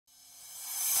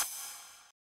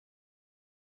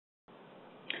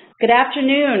Good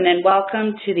afternoon and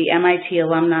welcome to the MIT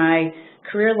Alumni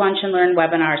Career Lunch and Learn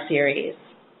webinar series.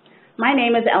 My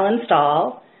name is Ellen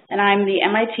Stahl and I'm the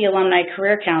MIT Alumni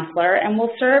Career Counselor and will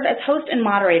serve as host and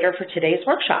moderator for today's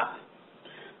workshop.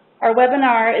 Our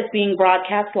webinar is being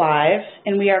broadcast live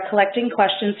and we are collecting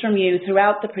questions from you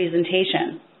throughout the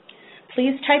presentation.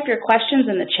 Please type your questions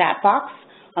in the chat box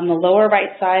on the lower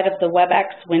right side of the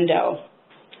WebEx window.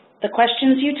 The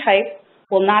questions you type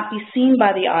will not be seen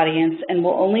by the audience and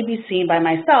will only be seen by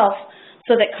myself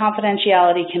so that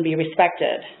confidentiality can be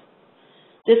respected.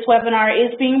 This webinar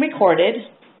is being recorded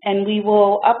and we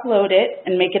will upload it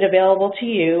and make it available to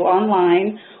you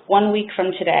online 1 week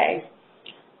from today.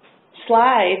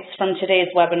 Slides from today's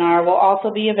webinar will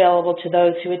also be available to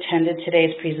those who attended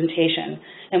today's presentation,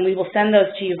 and we will send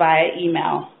those to you via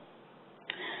email.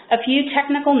 A few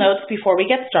technical notes before we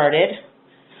get started.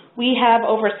 We have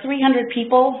over 300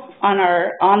 people on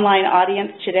our online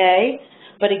audience today,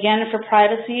 but again, for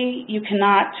privacy, you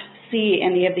cannot see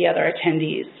any of the other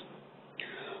attendees.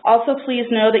 Also, please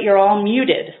know that you're all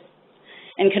muted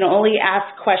and can only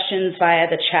ask questions via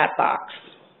the chat box.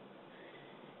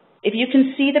 If you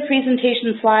can see the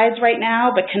presentation slides right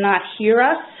now but cannot hear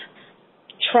us,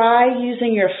 try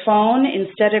using your phone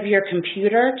instead of your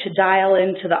computer to dial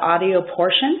into the audio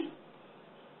portion.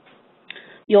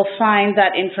 You'll find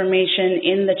that information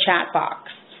in the chat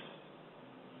box.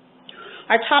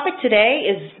 Our topic today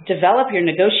is Develop Your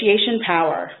Negotiation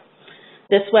Power.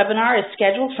 This webinar is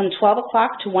scheduled from 12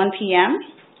 o'clock to 1 p.m.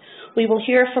 We will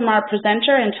hear from our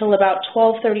presenter until about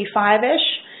 12:35-ish,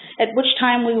 at which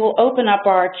time we will open up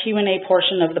our Q&A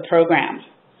portion of the program.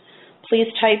 Please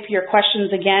type your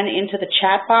questions again into the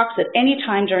chat box at any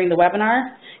time during the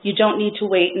webinar. You don't need to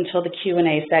wait until the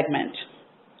Q&A segment.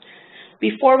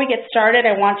 Before we get started,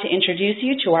 I want to introduce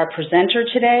you to our presenter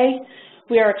today.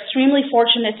 We are extremely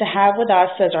fortunate to have with us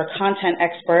as our content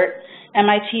expert,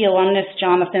 MIT alumnus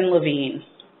Jonathan Levene.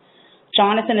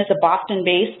 Jonathan is a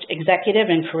Boston-based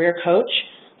executive and career coach,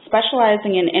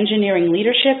 specializing in engineering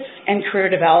leadership and career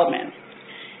development.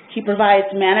 He provides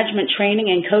management training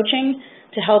and coaching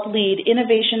to help lead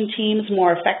innovation teams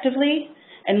more effectively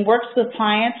and works with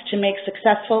clients to make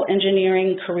successful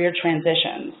engineering career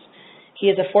transitions. He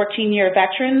is a 14-year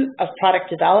veteran of product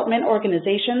development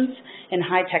organizations in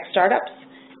high-tech startups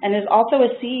and is also a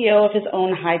CEO of his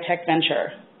own high-tech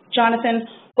venture. Jonathan,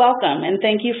 welcome, and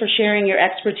thank you for sharing your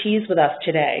expertise with us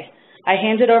today. I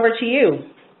hand it over to you.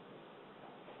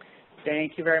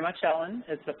 Thank you very much, Ellen.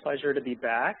 It's a pleasure to be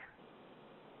back.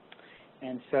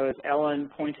 And so as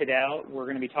Ellen pointed out, we're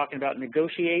going to be talking about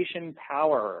negotiation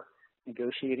power,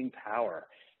 negotiating power.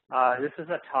 This is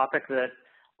a topic that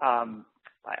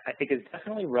I think is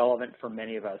definitely relevant for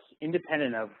many of us,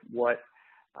 independent of what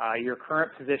your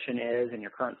current position is and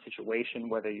your current situation,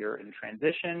 whether you're in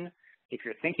transition, if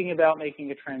you're thinking about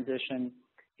making a transition,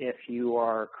 if you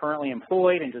are currently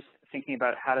employed and just thinking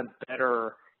about how to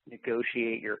better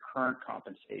negotiate your current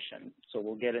compensation. So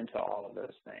we'll get into all of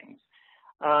those things.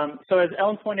 So as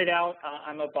Ellen pointed out,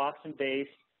 I'm a Boston-based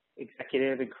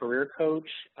executive and career coach.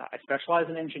 I specialize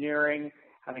in engineering,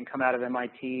 having come out of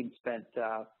MIT and spent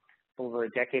over a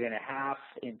decade and a half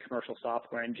in commercial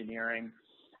software engineering.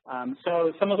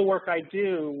 So some of the work I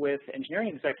do with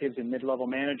engineering executives and mid-level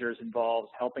managers involves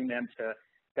helping them to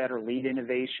better lead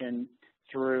innovation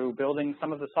through building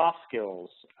some of the soft skills,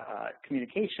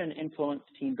 communication, influence,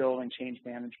 team building, change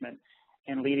management,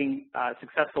 and leading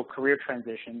successful career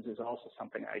transitions is also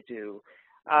something I do.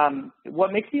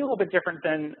 What makes me a little bit different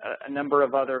than a number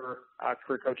of other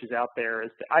career coaches out there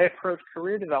is that I approach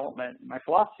career development. My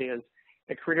philosophy is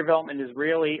that career development is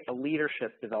really a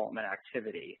leadership development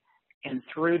activity. And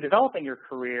through developing your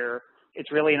career,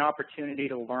 it's really an opportunity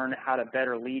to learn how to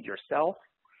better lead yourself,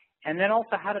 and then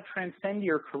also how to transcend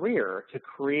your career to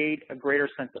create a greater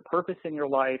sense of purpose in your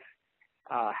life,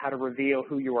 how to reveal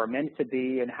who you are meant to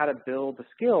be, and how to build the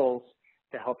skills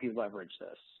to help you leverage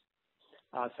this.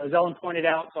 So as Ellen pointed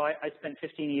out, I spent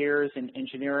 15 years in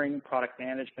engineering, product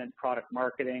management, product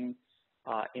marketing,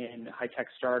 in high-tech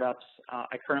startups.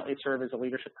 I currently serve as a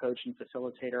leadership coach and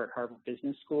facilitator at Harvard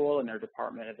Business School in their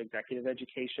Department of Executive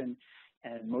Education.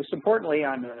 And most importantly,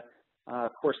 I'm a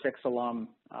Core 6 alum,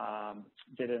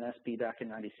 did an SB back in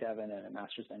 '97 and a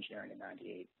Master's of Engineering in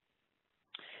 '98.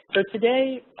 So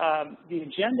today, the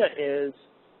agenda is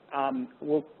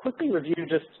we'll quickly review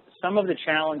just some of the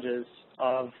challenges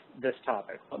of this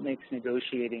topic, what makes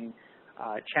negotiating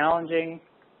challenging.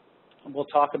 We'll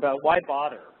talk about why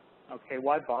bother. Okay,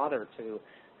 why bother to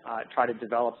try to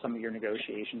develop some of your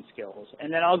negotiation skills?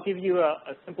 And then I'll give you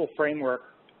a simple framework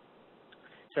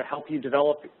to help you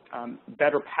develop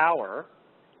better power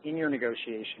in your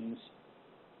negotiations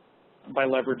by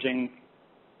leveraging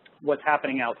what's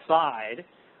happening outside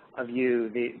of you,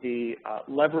 the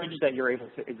leverage that you're able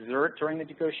to exert during the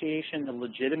negotiation, the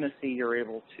legitimacy you're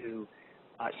able to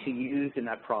use in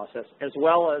that process, as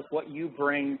well as what you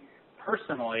bring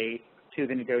personally to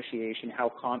the negotiation.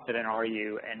 How confident are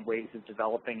you, and ways of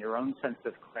developing your own sense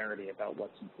of clarity about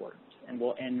what's important. And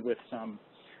we'll end with some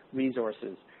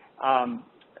resources.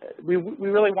 We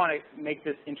really want to make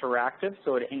this interactive,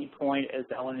 so at any point, as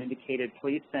Ellen indicated,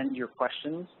 please send your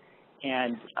questions,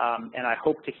 and I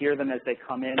hope to hear them as they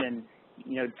come in, and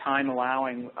time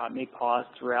allowing, may pause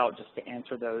throughout just to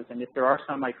answer those. And if there are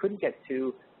some I couldn't get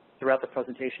to throughout the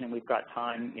presentation and we've got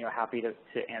time, happy to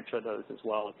answer those as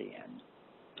well at the end.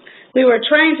 We were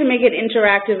trying to make it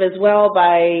interactive as well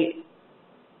by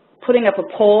putting up a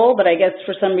poll, but I guess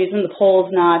for some reason the poll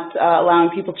is not allowing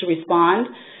people to respond.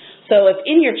 So if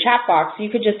in your chat box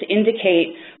you could just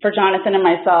indicate for Jonathan and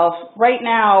myself, right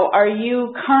now, are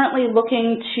you currently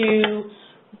looking to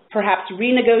perhaps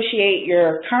renegotiate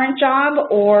your current job,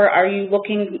 or are you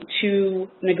looking to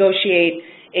negotiate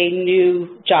a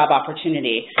new job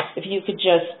opportunity? If you could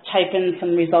just type in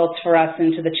some results for us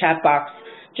into the chat box,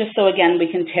 just so, again,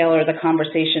 we can tailor the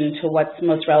conversation to what's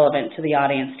most relevant to the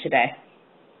audience today.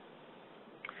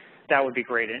 That would be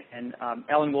great. And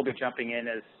Ellen will be jumping in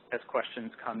as questions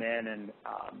come in, and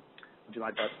I'll do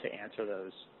my best to answer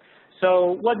those.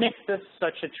 So what makes this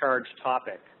such a charged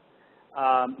topic?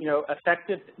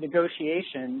 Effective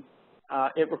negotiation,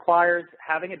 it requires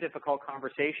having a difficult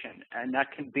conversation, and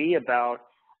that can be about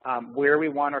where we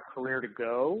want our career to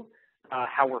go,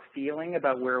 how we're feeling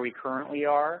about where we currently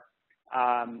are,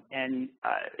 and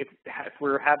if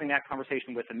we're having that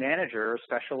conversation with the manager,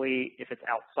 especially if it's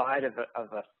outside of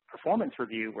a performance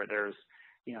review where there's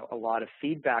a lot of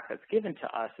feedback that's given to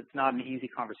us, it's not an easy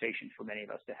conversation for many of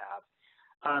us to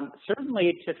have.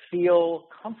 Certainly, to feel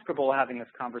comfortable having this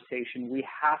conversation, we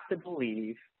have to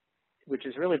believe, which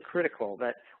is really critical,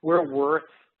 that we're worth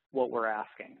what we're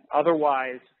asking.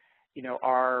 Otherwise,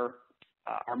 our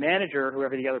manager,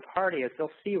 whoever the other party is, they'll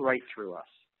see right through us.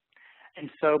 And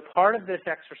so part of this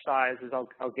exercise, as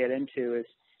I'll get into, is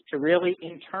to really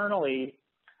internally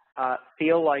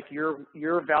feel like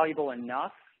you're valuable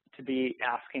enough to be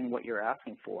asking what you're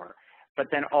asking for, but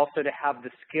then also to have the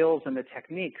skills and the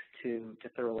techniques to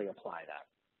thoroughly apply that.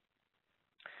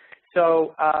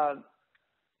 So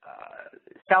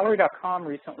Salary.com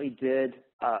recently did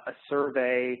a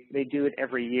survey. They do it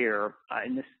every year. I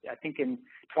think in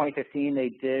 2015 they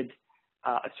did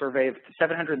a survey of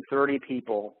 730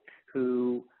 people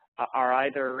who are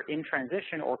either in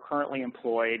transition or currently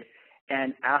employed,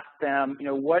 and asked them,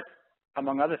 what,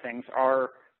 among other things,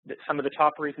 are some of the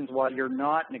top reasons why you're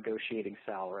not negotiating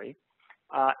salary.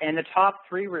 And the top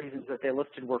 3 reasons that they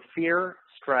listed were fear,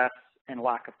 stress, and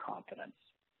lack of confidence.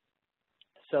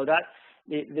 So that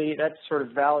sort of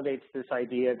validates this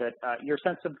idea that your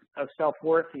sense of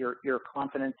self-worth, your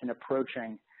confidence in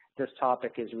approaching this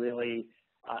topic is really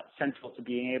central to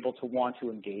being able to want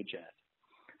to engage in it.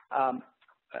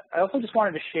 I also just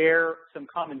wanted to share some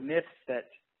common myths that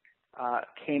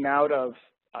came out of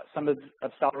some of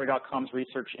Salary.com's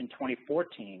research in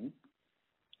 2014.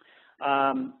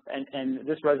 And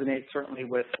this resonates certainly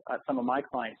with some of my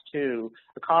clients too.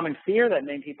 The common fear that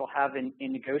many people have in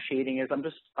negotiating is,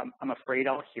 I'm afraid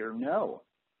I'll hear no.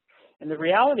 And the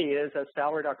reality is, as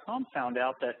Salary.com found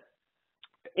out, that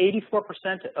 84%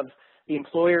 of the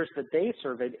employers that they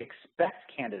surveyed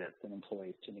expect candidates and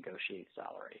employees to negotiate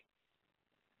salary.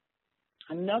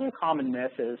 Another common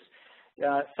myth is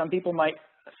some people might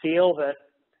feel that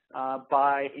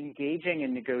by engaging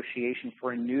in negotiation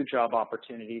for a new job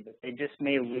opportunity, that they just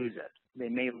may lose it. They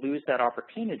may lose that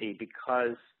opportunity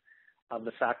because of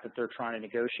the fact that they're trying to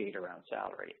negotiate around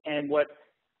salary. And what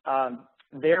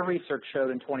their research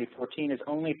showed in 2014 is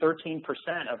only 13%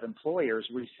 of employers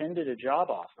rescinded a job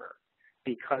offer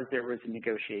because there was a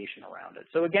negotiation around it.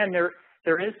 So again,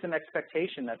 there is some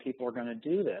expectation that people are going to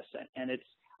do this, and it's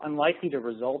unlikely to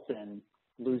result in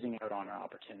losing out on an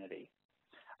opportunity.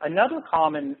 Another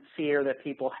common fear that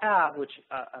people have, which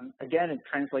again, it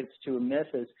translates to a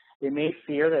myth, is they may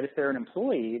fear that if they're an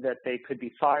employee that they could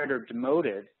be fired or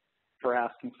demoted for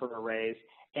asking for a raise,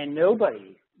 and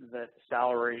nobody that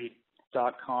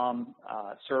Salary.com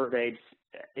surveyed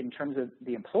in terms of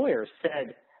the employers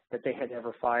said that they had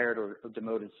ever fired or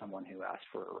demoted someone who asked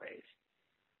for a raise.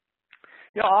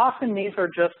 Often these are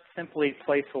just simply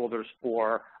placeholders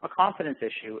for a confidence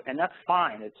issue, and that's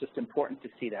fine. It's just important to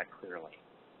see that clearly.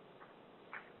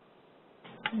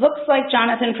 Looks like,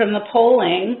 Jonathan, from the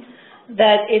polling,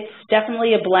 that it's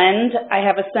definitely a blend. I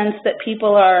have a sense that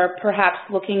people are perhaps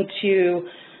looking to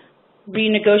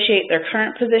renegotiate their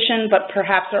current position, but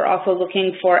perhaps are also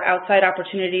looking for outside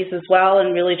opportunities as well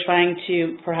and really trying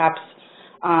to perhaps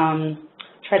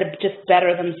try to just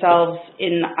better themselves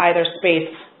in either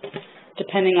space,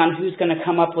 depending on who's going to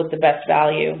come up with the best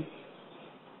value.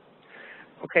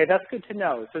 Okay, that's good to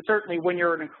know. So certainly when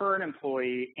you're a current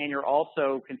employee and you're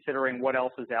also considering what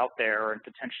else is out there and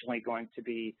potentially going to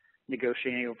be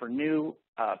negotiating over new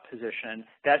position,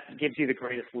 that gives you the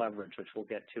greatest leverage, which we'll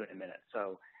get to in a minute.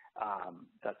 So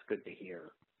that's good to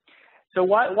hear. So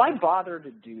why bother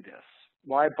to do this?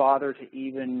 Why bother to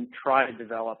even try to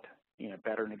develop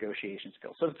better negotiation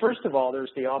skills? So first of all,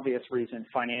 there's the obvious reason,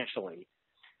 financially.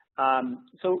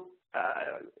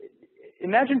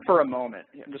 Imagine for a moment,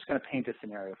 I'm just going to paint a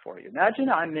scenario for you. Imagine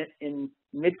I'm in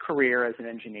mid-career as an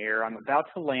engineer. I'm about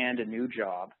to land a new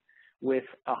job with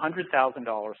a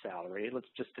 $100,000 salary. Let's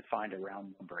just define a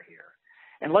round number here.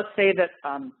 And let's say that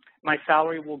my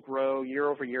salary will grow year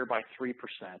over year by 3%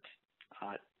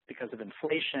 because of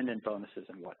inflation and bonuses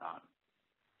and whatnot.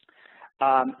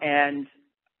 And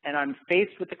I'm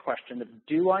faced with the question of,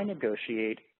 do I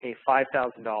negotiate a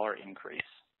 $5,000 increase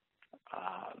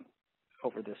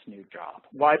over this new job?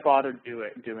 Why bother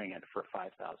doing it for $5,000?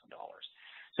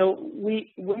 So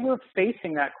when we're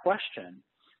facing that question,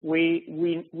 we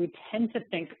tend to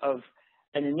think of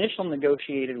an initial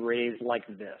negotiated raise like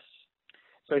this.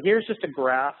 So here's just a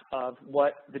graph of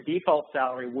what the default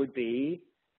salary would be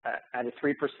at a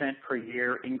 3% per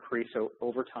year increase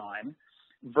over time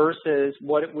versus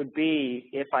what it would be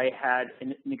if I had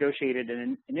negotiated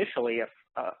initially a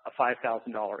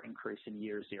 $5,000 increase in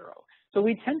year zero. So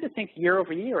we tend to think year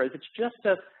over year as it's just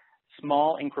a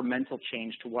small incremental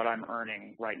change to what I'm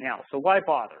earning right now. So why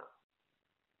bother?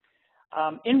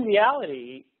 In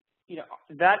reality,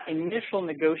 that initial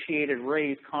negotiated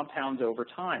raise compounds over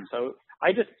time. So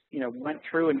I just, went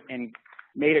through and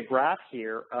made a graph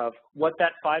here of what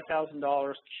that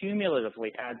 $5,000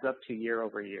 cumulatively adds up to year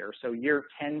over year. So year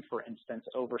 10, for instance,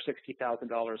 over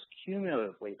 $60,000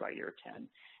 cumulatively by year 10.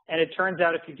 And it turns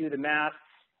out if you do the math,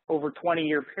 over a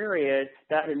 20-year period,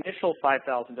 that initial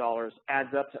 $5,000 adds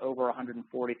up to over $140,000.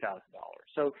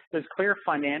 So there's clear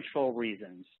financial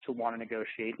reasons to want to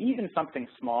negotiate, even something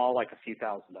small like a few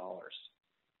 $1,000s.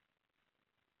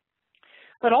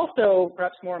 But also,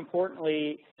 perhaps more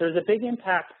importantly, there's a big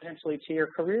impact potentially to your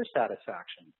career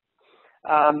satisfaction.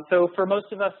 So for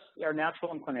most of us, our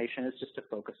natural inclination is just to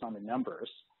focus on the numbers,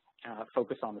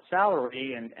 focus on the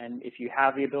salary, and if you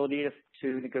have the ability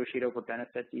to negotiate over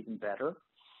benefits, even better.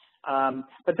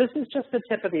 But this is just the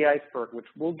tip of the iceberg, which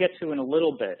we'll get to in a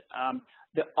little bit.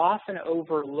 The often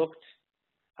overlooked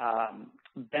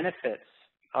benefits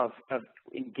of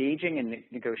engaging in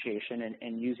negotiation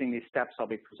and using these steps I'll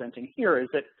be presenting here is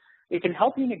that it can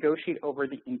help you negotiate over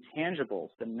the intangibles,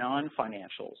 the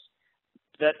non-financials,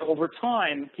 that over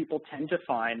time people tend to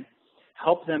find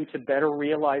help them to better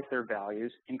realize their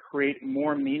values and create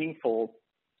more meaningful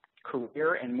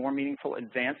career and more meaningful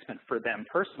advancement for them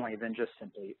personally than just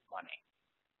simply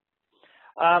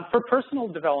money. For personal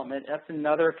development, that's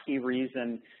another key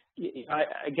reason.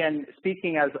 Again,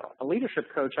 speaking as a leadership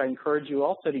coach, I encourage you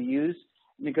also to use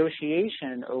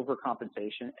negotiation over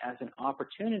compensation as an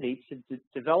opportunity to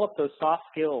develop those soft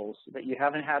skills that you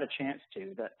haven't had a chance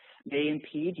to, that may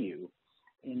impede you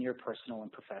in your personal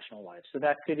and professional life. So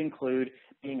that could include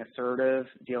being assertive,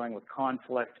 dealing with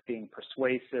conflict, being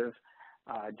persuasive,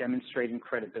 demonstrating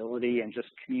credibility, and just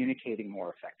communicating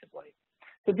more effectively.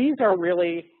 So these are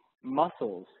really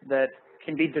muscles that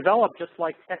can be developed just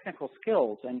like technical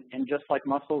skills, and just like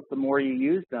muscles, the more you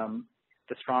use them,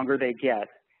 the stronger they get.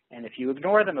 And if you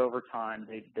ignore them over time,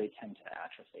 they tend to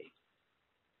atrophy.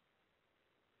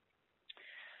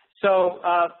 So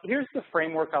here's the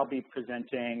framework I'll be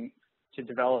presenting to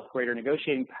develop greater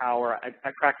negotiating power.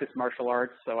 I practice martial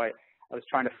arts, so I was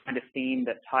trying to find a theme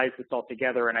that ties this all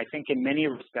together, and I think in many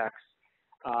respects,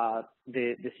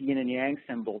 this yin and yang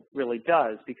symbol really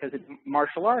does, because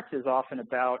martial arts is often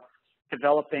about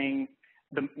developing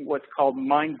what's called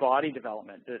mind-body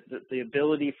development, the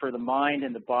ability for the mind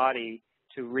and the body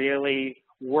to really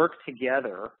work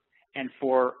together, and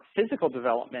for physical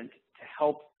development to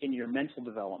help in your mental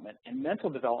development, and mental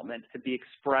development to be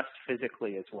expressed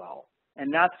physically as well.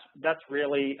 And that's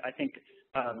really, I think,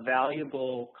 a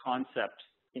valuable concept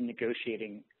in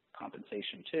negotiating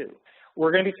compensation too.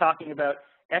 We're going to be talking about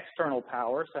external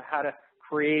power, so how to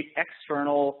create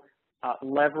external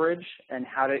leverage and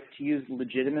how to use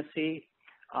legitimacy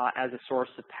as a source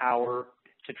of power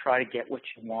to try to get what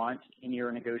you want in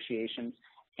your negotiations,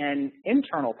 and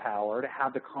internal power to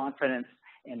have the confidence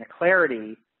and the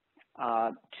clarity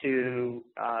to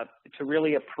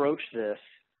really approach this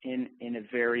in a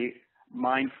very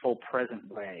mindful, present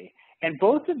way. And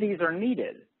both of these are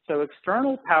needed. So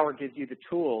external power gives you the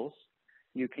tools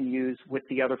you can use with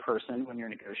the other person when you're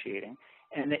negotiating.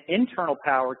 And the internal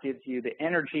power gives you the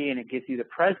energy and it gives you the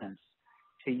presence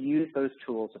to use those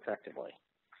tools effectively.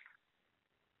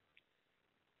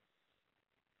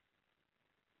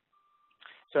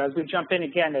 So as we jump in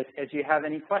again, as you have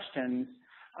any questions,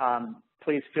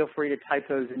 please feel free to type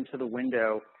those into the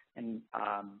window, and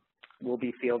we'll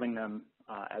be fielding them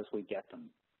as we get them.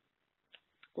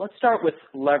 Let's start with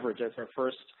leverage as our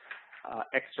first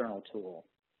external tool.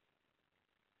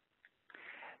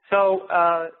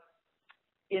 So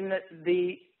in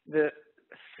the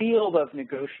field of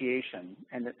negotiation,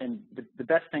 and the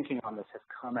best thinking on this has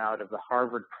come out of the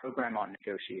Harvard program on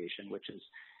negotiation, which is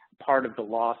part of the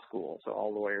law school, so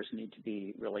all lawyers need to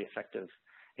be really effective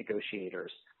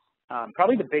negotiators.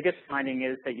 Probably the biggest finding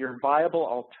is that your viable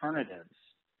alternatives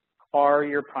are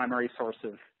your primary source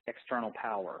of external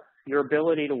power. Your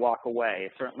ability to walk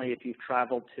away, certainly if you've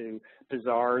traveled to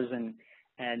bazaars and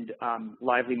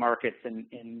lively markets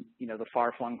in the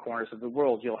far-flung corners of the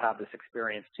world, you'll have this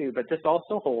experience too. But this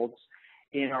also holds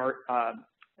in our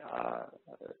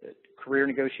career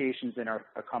negotiations, in our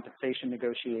compensation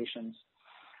negotiations.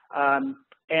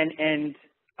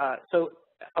 So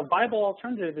a viable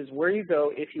alternative is where you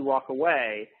go if you walk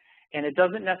away, and it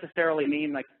doesn't necessarily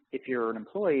mean like if you're an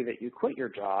employee that you quit your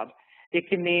job. It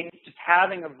can mean just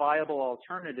having a viable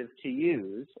alternative to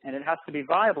use, and it has to be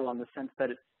viable in the sense that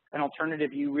it's an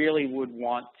alternative you really would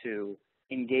want to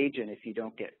engage in if you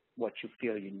don't get what you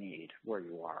feel you need where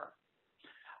you are.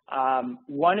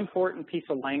 One important piece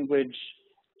of language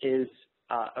is,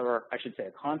 or I should say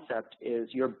a concept,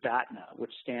 is your BATNA,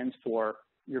 which stands for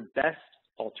your best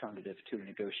alternative to a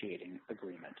negotiated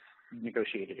agreement.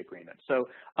 So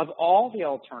of all the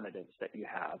alternatives that you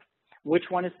have, which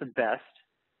one is the best?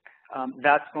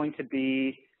 That's going to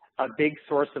be a big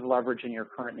source of leverage in your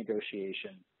current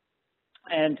negotiation.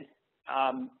 And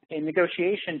in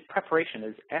negotiation, preparation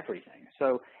is everything.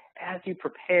 So as you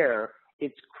prepare,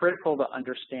 it's critical to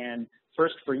understand,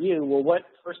 first for you, well, what,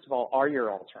 first of all, are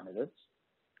your alternatives?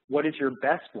 What is your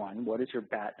best one? What is your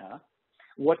BATNA?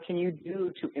 What can you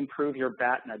do to improve your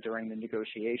BATNA during the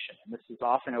negotiation? And this is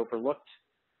often overlooked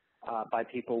by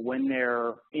people when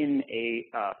they're in a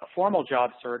formal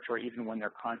job search or even when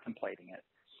they're contemplating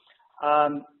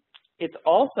it. It's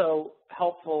also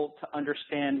helpful to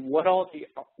understand what are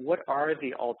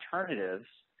the alternatives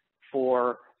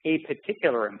for a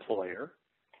particular employer.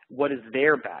 What is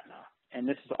their BATNA? And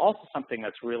this is also something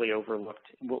that's really overlooked.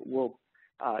 We'll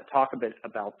talk a bit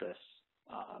about this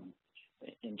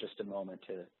in just a moment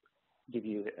to give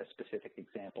you a specific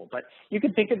example. But you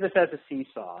can think of this as a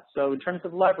seesaw. So in terms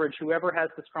of leverage, whoever has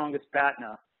the strongest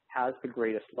BATNA has the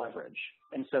greatest leverage.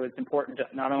 And so it's important to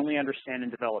not only understand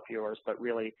and develop yours, but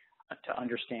really to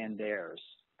understand theirs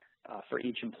for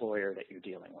each employer that you're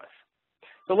dealing with.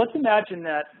 So let's imagine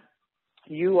that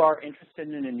you are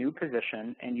interested in a new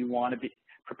position and you want to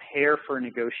prepare for a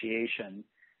negotiation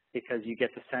because you get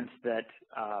the sense that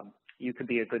you could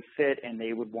be a good fit and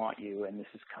they would want you, and this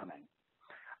is coming.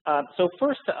 So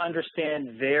first, to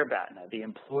understand their BATNA, the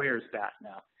employer's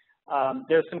BATNA,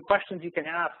 there's some questions you can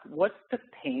ask. What's the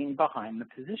pain behind the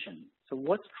position? So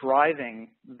what's driving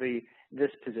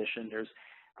this position? There's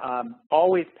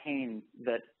always pain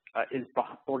that is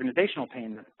organizational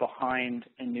pain that's behind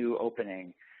a new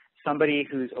opening. Somebody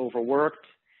who's overworked.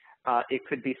 It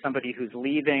could be somebody who's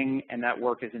leaving and that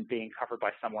work isn't being covered by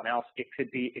someone else. It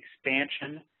could be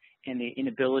expansion and the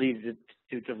inability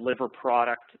to deliver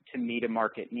product to meet a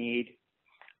market need,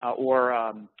 or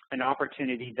an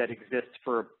opportunity that exists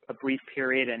for a brief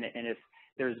period, and if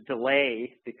there's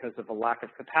delay because of a lack of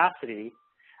capacity,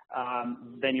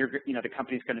 then the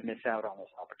company's going to miss out on this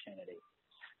opportunity.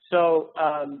 So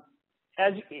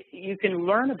as you can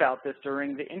learn about this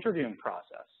during the interviewing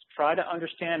process. Try to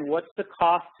understand what's the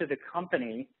cost to the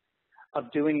company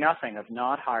of doing nothing, of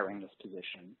not hiring this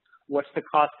position. What's the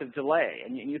cost of delay?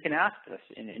 And you can ask this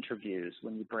in interviews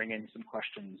when you bring in some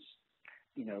questions,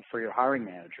 for your hiring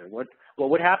manager. What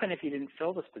would happen if you didn't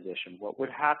fill this position? What would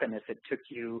happen if it took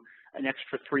you an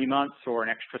extra 3 months or an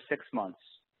extra 6 months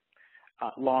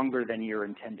longer than you're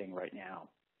intending right now?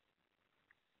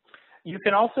 You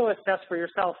can also assess for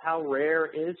yourself how rare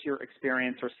is your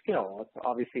experience or skill. It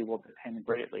obviously will depend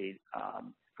greatly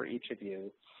for each of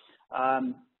you.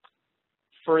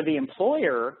 For the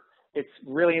employer, it's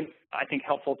really, I think,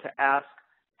 helpful to ask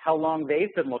how long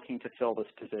they've been looking to fill this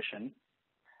position,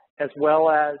 as well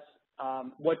as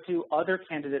what do other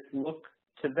candidates look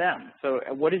to them. So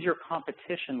what does your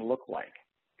competition look like?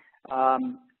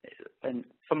 and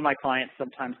some of my clients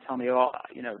sometimes tell me, oh,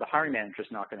 you know, the hiring manager is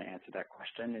not going to answer that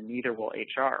question, and neither will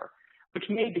HR, which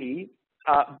may be,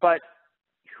 but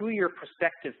who your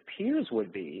prospective peers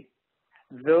would be,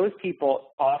 those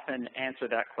people often answer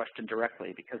that question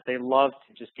directly because they love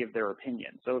to just give their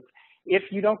opinion. So if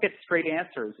you don't get straight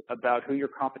answers about who your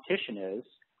competition is,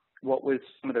 what was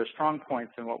some of their strong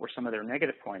points and what were some of their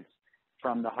negative points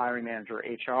from the hiring manager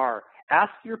or HR,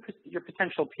 ask your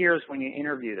potential peers when you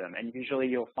interview them, and usually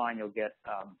you'll find you'll get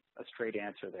a straight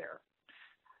answer there.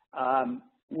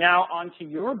 Now on to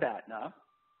your BATNA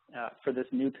for this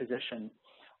new position.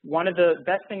 One of the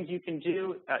best things you can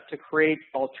do to create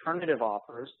alternative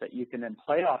offers that you can then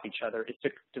play off each other is to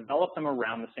develop them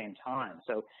around the same time.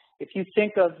 So if you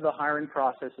think of the hiring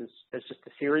process as just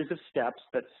a series of steps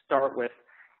that start with,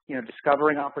 you know,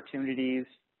 discovering opportunities,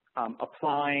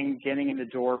 applying, getting in the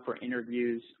door for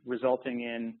interviews, resulting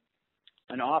in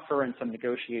an offer and some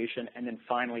negotiation, and then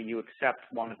finally you accept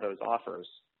one of those offers.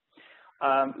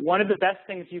 One of the best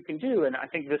things you can do, and I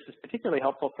think this is particularly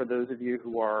helpful for those of you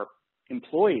who are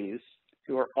employees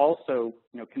who are also,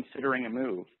 you know, considering a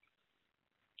move,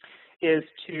 is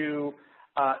to,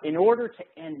 in order to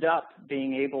end up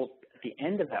being able at the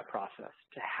end of that process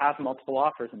to have multiple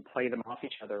offers and play them off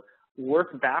each other,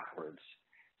 work backwards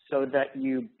so that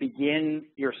you begin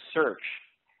your search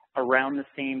around the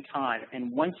same time.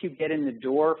 And once you get in the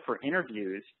door for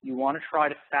interviews, you want to try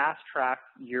to fast track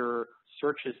your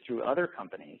searches through other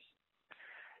companies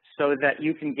so that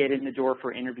you can get in the door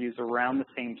for interviews around the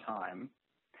same time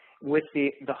with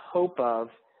the hope of,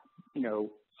 you know,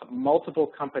 multiple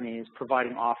companies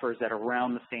providing offers at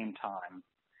around the same time.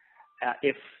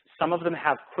 If some of them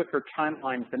have quicker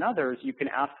timelines than others, you can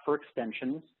ask for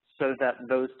extensions so that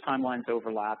those timelines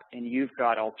overlap and you've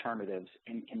got alternatives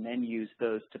and can then use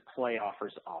those to play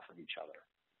offers off of each other.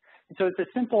 And so it's a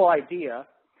simple idea.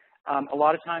 A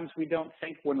lot of times we don't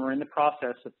think when we're in the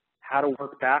process of how to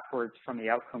work backwards from the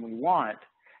outcome we want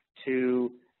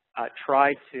to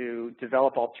try to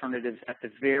develop alternatives at the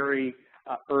very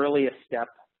earliest step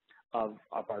of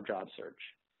our job search.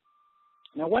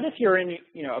 Now, what if you're in,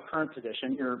 you know, a current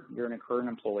position, you're an current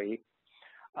employee,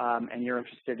 and you're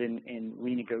interested in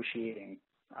renegotiating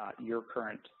your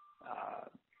current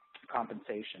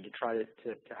compensation to try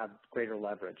to have greater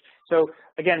leverage. So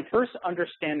again, first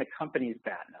understand the company's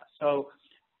BATNA. So,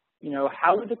 you know,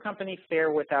 how would the company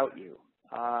fare without you?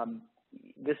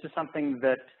 This is something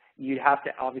that you have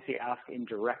to obviously ask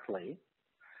indirectly.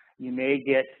 You may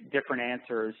get different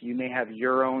answers. You may have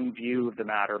your own view of the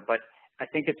matter, but I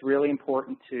think it's really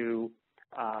important to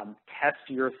test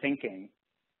your thinking,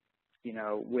 you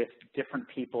know, with different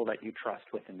people that you trust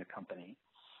within the company.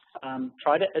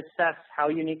 Try to assess how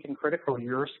unique and critical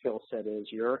your skill set is,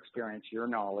 your experience, your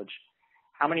knowledge.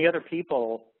 How many other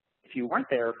people, if you weren't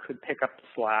there, could pick up the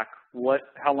slack?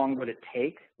 How long would it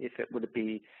take? Would it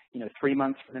be, you know, 3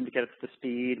 months for them to get up to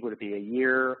speed? Would it be a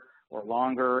year or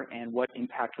longer? And what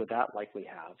impact would that likely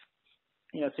have?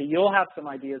 You know, so you'll have some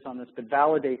ideas on this, but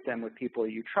validate them with people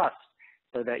you trust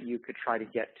so that you could try to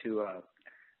get to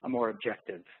a more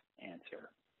objective answer.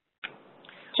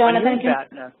 Jonathan,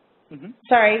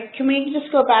 sorry, can we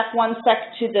just go back one sec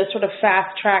to the sort of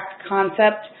fast-track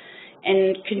concept?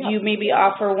 And could you maybe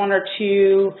offer one or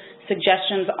two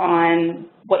suggestions on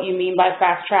what you mean by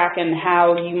fast-track and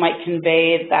how you might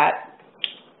convey that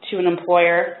to an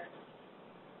employer?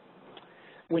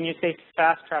 When you say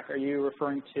fast-track, are you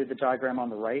referring to the diagram on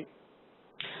the right?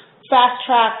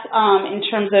 Fast-track in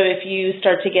terms of if you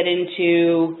start to get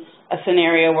into a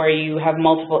scenario where you have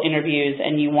multiple interviews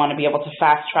and you want to be able to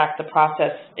fast-track the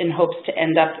process in hopes to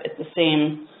end up at the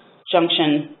same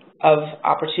junction of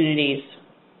opportunities.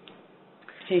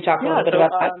 Can you talk a little bit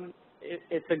about that?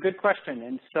 It's a good question.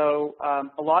 And so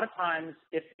a lot of times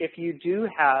if you do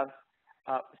have,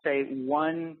 say,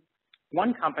 one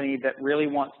company that really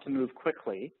wants to move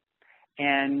quickly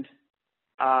and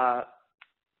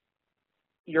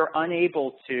you're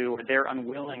unable to, or they're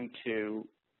unwilling to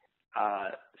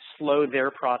slow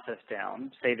their process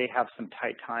down, say they have some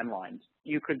tight timelines,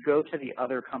 you could go to the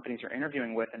other companies you're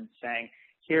interviewing with and saying,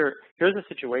 here's the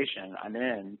situation I'm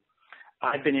in.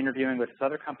 I've been interviewing with this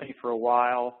other company for a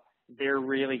while. They're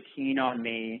really keen on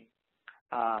me.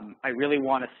 I really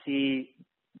want to see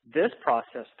this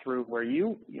process through where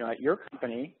you know, at your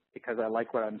company, because I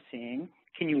like what I'm seeing.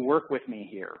 Can you work with me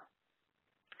here?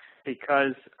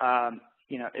 Because,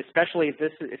 you know, especially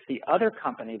if the other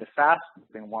company, the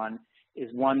fast-moving one, is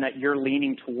one that you're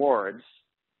leaning towards,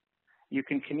 you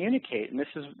can communicate, and this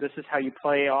is how you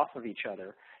play off of each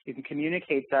other. You can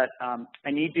communicate that I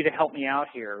need you to help me out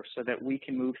here so that we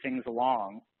can move things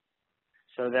along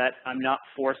so that I'm not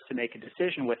forced to make a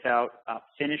decision without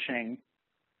finishing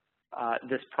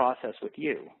this process with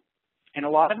you. And a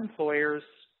lot of employers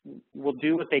will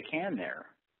do what they can there.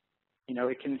 You know,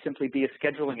 it can simply be a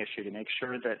scheduling issue to make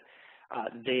sure that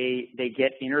they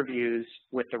get interviews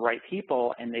with the right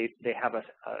people and they have a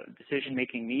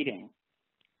decision-making meeting.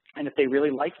 And if they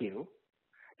really like you,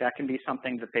 that can be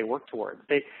something that they work towards.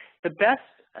 The best,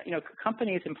 you know,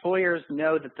 companies, employers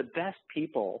know that the best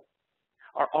people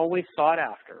are always sought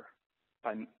after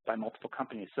by multiple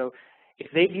companies. So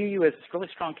if they view you as a really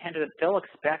strong candidate, they'll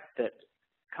expect that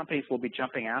companies will be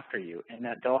jumping after you and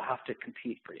that they'll have to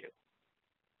compete for you.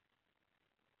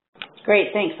 Great,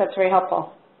 thanks. That's very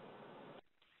helpful.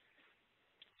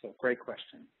 So great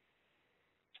question.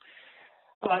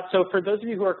 So for those of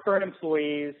you who are current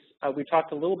employees, we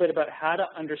talked a little bit about how to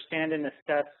understand and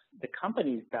assess the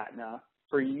company's BATNA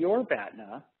for your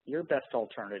BATNA, your best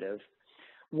alternative.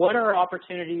 What are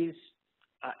opportunities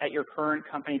at your current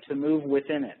company to move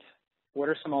within it? What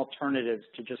are some alternatives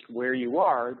to just where you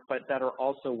are, but that are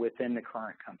also within the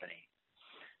current company?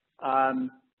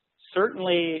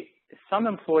 Certainly, some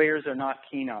employers are not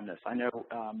keen on this. I know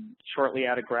shortly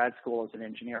out of grad school as an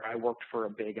engineer, I worked for a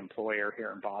big employer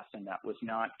here in Boston that was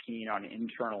not keen on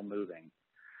internal moving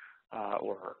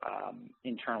or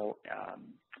internal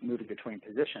moving between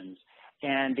positions.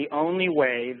 And the only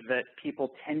way that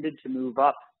people tended to move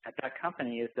up at that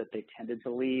company is that they tended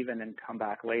to leave and then come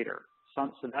back later.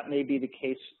 So that may be the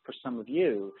case for some of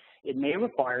you. It may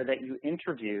require that you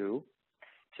interview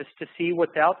just to see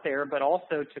what's out there, but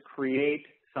also to create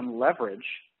some leverage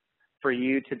for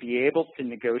you to be able to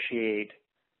negotiate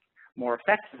more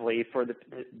effectively for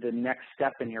the next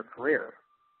step in your career.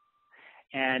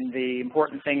 And the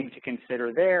important thing to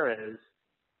consider there is,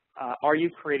 are you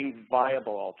creating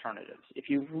viable alternatives? If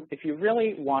you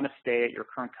really want to stay at your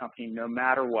current company no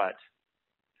matter what,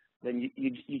 then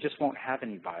you just won't have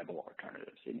any viable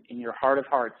alternatives. In your heart of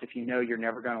hearts, if you know you're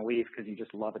never going to leave because you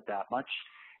just love it that much,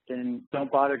 then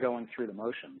don't bother going through the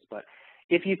motions. But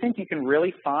if you think you can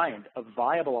really find a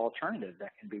viable alternative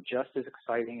that can be just as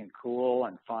exciting and cool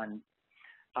and fun,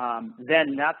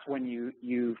 then that's when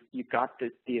you've got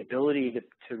the ability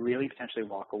to really potentially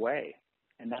walk away.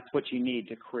 And that's what you need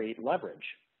to create leverage.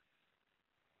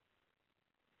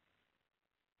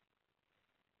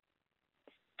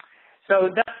 So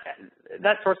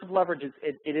that source of leverage,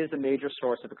 it is a major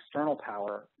source of external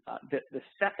power. The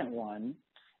second one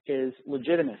is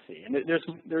legitimacy. And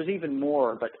there's even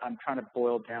more, but I'm trying to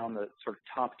boil down the sort of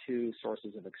top two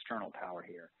sources of external power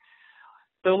here.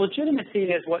 So legitimacy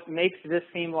is what makes this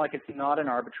seem like it's not an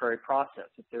arbitrary process.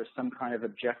 If there's some kind of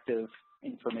objective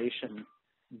information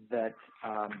that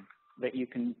that you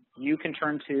can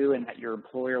turn to and that your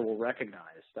employer will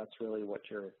recognize, that's really what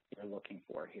you're looking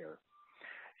for here.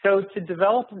 So to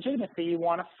develop legitimacy, you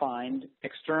want to find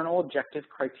external objective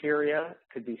criteria. It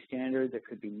could be standards, it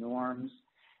could be norms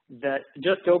that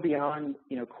just go beyond,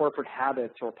 corporate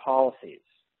habits or policies.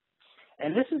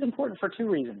 And this is important for two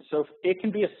reasons. So it can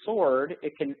be a sword.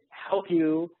 It can help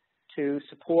you to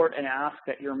support an ask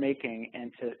that you're making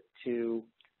and to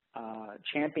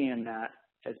champion that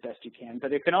as best you can.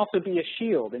 But it can also be a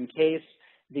shield in case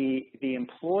the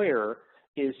employer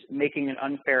is making an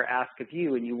unfair ask of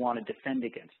you and you want to defend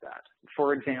against that.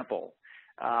 For example,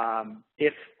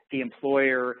 if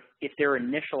their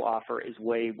initial offer is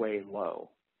way, way low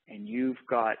and you've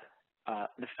got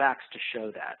the facts to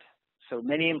show that. So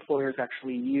many employers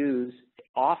actually use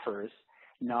offers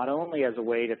not only as a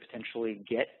way to potentially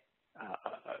get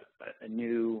a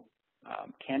new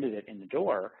candidate in the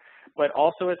door, but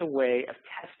also as a way of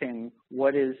testing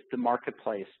what is the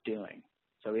marketplace doing.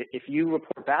 So if you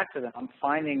report back to them, I'm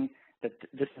finding that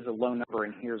this is a low number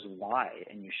and here's why,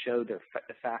 and you show the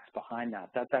facts behind that,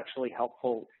 that's actually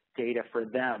helpful data for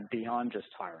them beyond just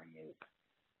hiring you.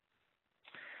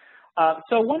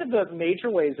 So one of the major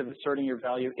ways of asserting your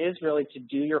value is really to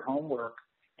do your homework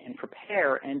and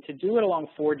prepare, and to do it along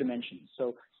 4 dimensions.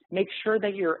 So make sure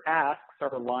that your asks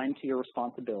are aligned to your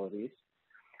responsibilities,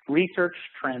 research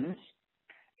trends,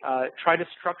 try to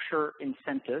structure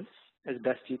incentives as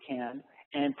best you can,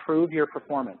 and prove your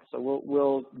performance. So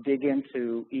we'll dig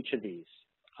into each of these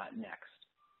next.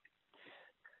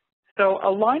 So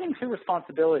aligning to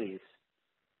responsibilities.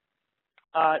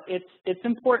 It's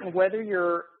important whether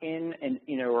you're in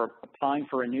or applying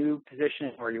for a new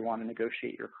position or you want to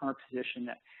negotiate your current position,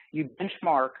 that you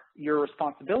benchmark your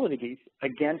responsibilities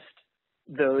against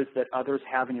those that others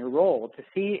have in your role to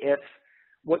see if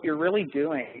what you're really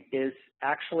doing is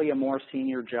actually a more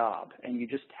senior job and you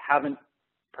just haven't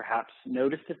perhaps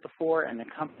noticed it before and the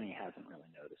company hasn't really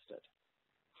noticed it.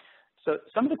 So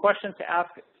some of the questions to ask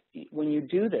when you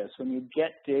do this, when you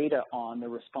get data on the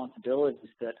responsibilities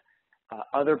that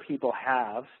other people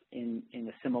have in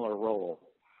a similar role.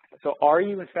 So are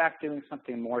you in fact doing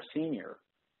something more senior,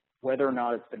 whether or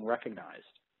not it's been recognized?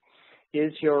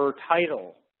 Is your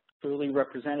title truly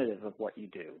representative of what you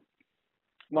do?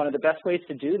 One of the best ways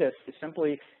to do this is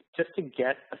simply just to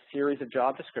get a series of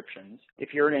job descriptions.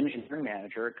 If you're an engineering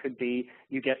manager, it could be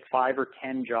you get 5 or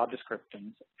 10 job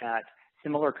descriptions at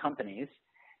similar companies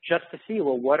just to see,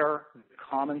 well, what are the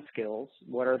common skills?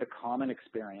 What are the common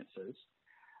experiences?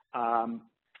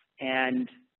 And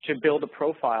to build a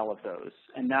profile of those.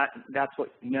 And that's what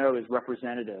you know is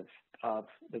representative of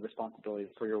the responsibilities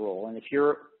for your role. And if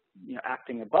you're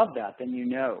acting above that, then you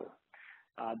know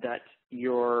that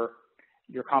your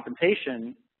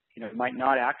compensation might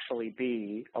not actually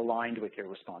be aligned with your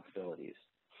responsibilities.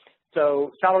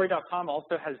 So salary.com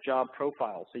also has job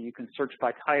profiles, so you can search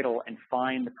by title and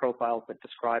find the profiles that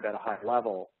describe at a high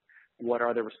level what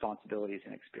are the responsibilities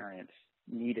and experience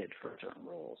needed for certain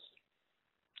roles.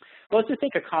 Well, let's just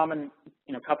take a common,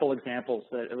 couple examples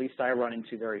that at least I run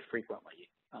into very frequently,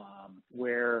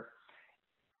 where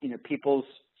people's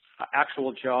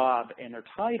actual job and their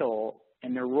title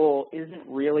and their role isn't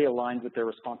really aligned with their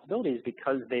responsibilities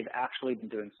because they've actually been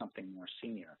doing something more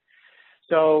senior.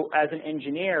 So as an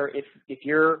engineer, if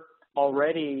you're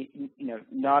already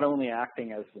not only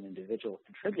acting as an individual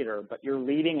contributor, but you're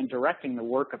leading and directing the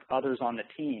work of others on the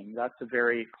team, that's a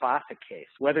very classic case.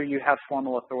 Whether you have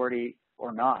formal authority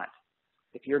or not,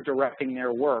 if you're directing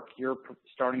their work, you're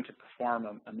starting to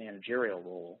perform a managerial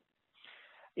role.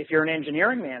 If you're an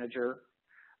engineering manager,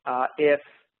 if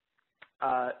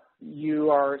you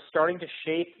are starting to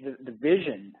shape the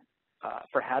vision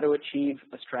for how to achieve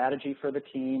a strategy for the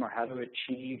team or how to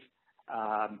achieve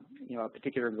a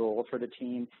particular goal for the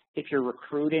team, if you're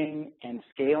recruiting and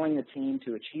scaling the team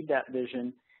to achieve that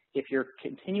vision, if you're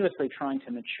continuously trying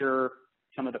to mature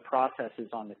some of the processes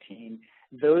on the team,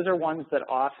 those are ones that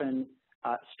often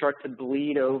start to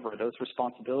bleed over. Those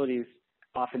responsibilities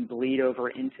often bleed over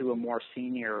into a more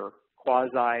senior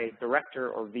quasi-director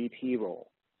or VP role.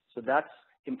 So that's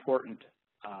important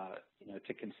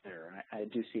to consider. And I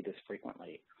do see this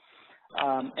frequently.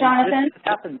 Jonathan? This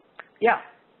happens. Yeah.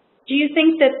 Do you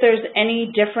think that there's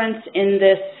any difference in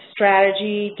this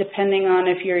strategy depending on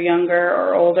if you're younger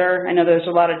or older? I know there's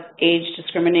a lot of age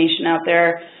discrimination out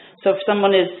there. So if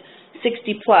someone is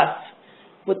 60 plus,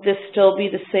 would this still be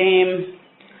the same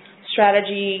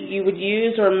strategy you would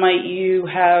use, or might you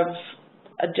have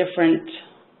a different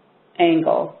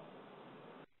angle?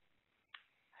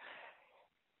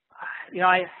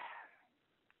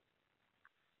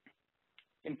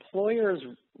 Employers,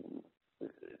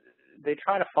 they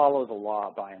try to follow the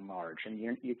law by and large, and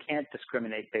you can't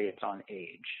discriminate based on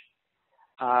age.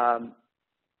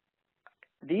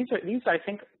 These I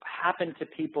think happen to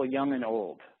people young and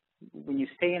old. When you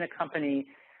stay in a company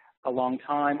a long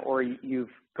time or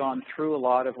you've gone through a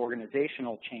lot of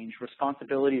organizational change,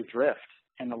 responsibilities drift,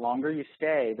 and the longer you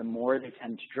stay, the more they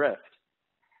tend to drift.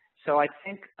 So I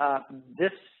think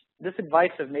this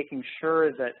advice of making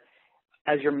sure that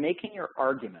as you're making your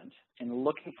argument and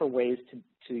looking for ways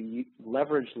to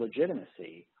leverage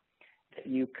legitimacy, that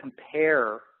you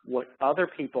compare what other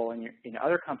people in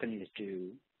other companies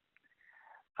do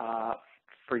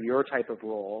for your type of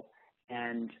role,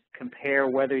 and compare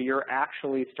whether you're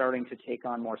actually starting to take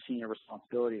on more senior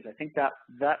responsibilities. I think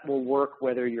that will work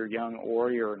whether you're young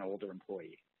or you're an older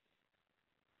employee.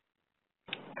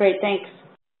 Great, thanks.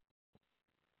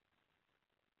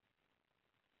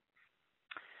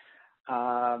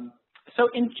 So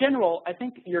in general, I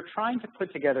think you're trying to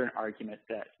put together an argument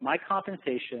that my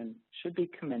compensation should be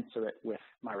commensurate with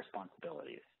my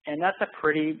responsibilities. And that's a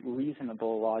pretty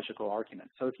reasonable, logical argument.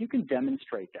 So if you can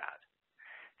demonstrate that,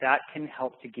 that can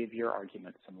help to give your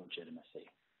argument some legitimacy.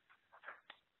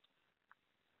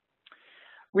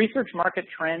 Research market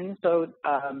trends. So,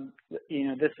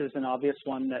 this is an obvious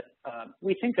one that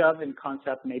we think of in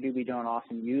concept, maybe we don't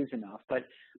often use enough, but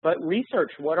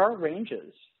research, what are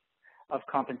ranges of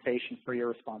compensation for your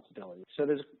responsibilities? So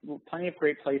there's plenty of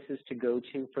great places to go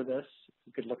to for this.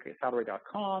 You could look at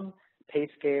salary.com,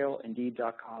 PayScale,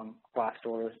 Indeed.com,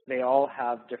 Glassdoor. They all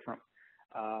have different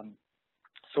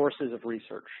sources of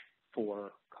research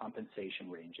for compensation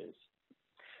ranges.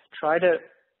 Try to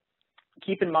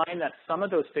keep in mind that some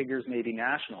of those figures may be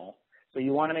national, so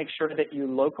you want to make sure that you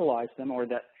localize them or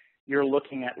that you're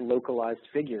looking at localized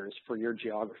figures for your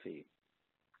geography.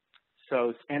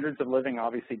 So standards of living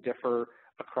obviously differ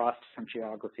across different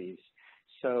geographies.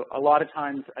 So a lot of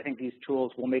times I think these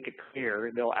tools will make it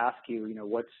clear. They'll ask you,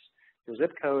 what's your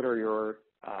zip code or your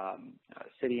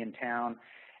city and town,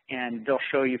 and they'll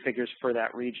show you figures for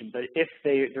that region. But if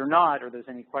they're not, or there's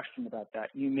any question about that,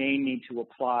 you may need to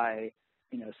apply,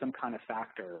 some kind of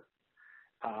factor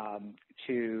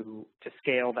to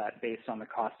scale that based on the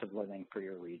cost of living for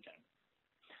your region.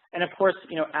 And of course,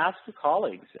 ask your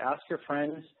colleagues, ask your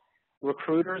friends.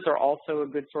 Recruiters are also a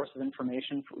good source of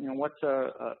information. What's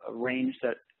a range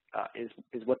that is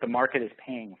what the market is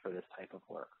paying for this type of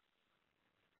work.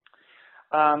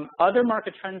 Other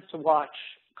market trends to watch: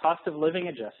 cost of living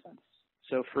adjustments.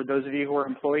 So for those of you who are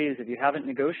employees, if you haven't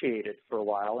negotiated for a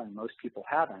while, and most people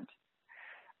haven't,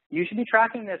 you should be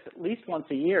tracking this at least once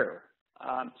a year.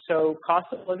 So cost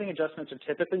of living adjustments are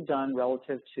typically done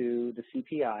relative to the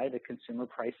CPI, the Consumer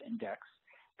Price Index.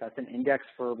 That's an index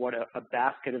for what a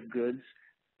basket of goods,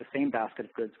 the same basket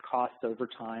of goods, costs over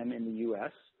time in the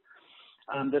U.S.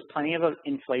 There's plenty of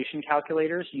inflation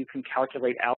calculators you can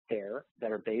calculate out there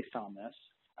that are based on this.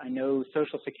 I know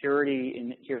Social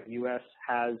Security here in the U.S.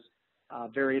 has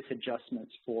various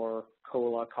adjustments for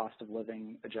COLA, cost of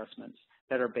living adjustments,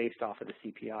 that are based off of the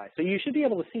CPI. So you should be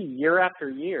able to see year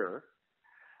after year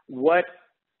what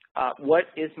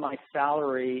is my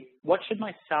salary, what should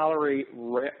my salary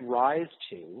rise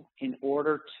to in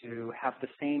order to have the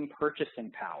same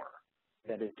purchasing power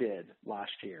that it did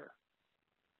last year.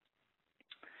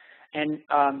 And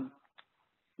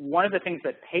one of the things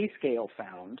that PayScale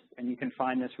found, and you can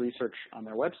find this research on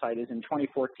their website, is in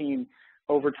 2014,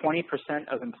 over 20%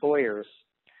 of employers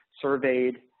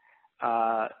surveyed,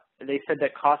 they said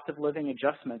that cost of living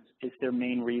adjustments is their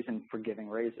main reason for giving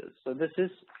raises. So this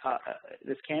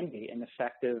can be an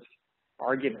effective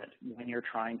argument when you're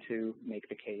trying to make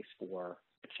the case for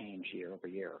a change year over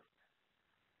year.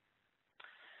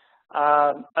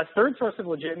 A third source of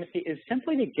legitimacy is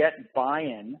simply to get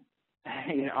buy-in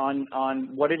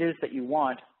on what it is that you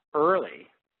want early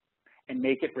and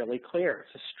make it really clear.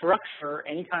 So structure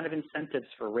any kind of incentives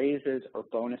for raises or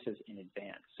bonuses in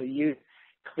advance. So use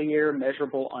clear,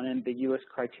 measurable, unambiguous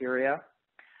criteria.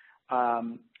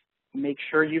 Make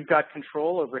sure you've got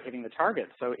control over hitting the target.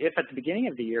 So if at the beginning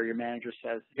of the year your manager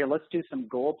says, here, let's do some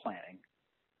goal planning,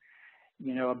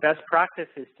 a best practice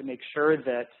is to make sure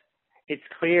that it's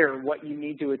clear what you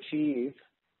need to achieve,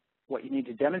 what you need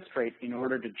to demonstrate in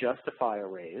order to justify a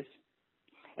raise,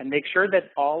 and make sure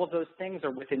that all of those things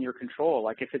are within your control.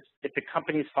 Like if the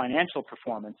company's financial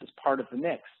performance is part of the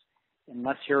mix,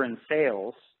 unless you're in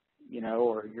sales,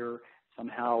 or you're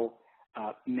somehow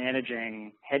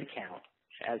managing headcount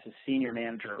as a senior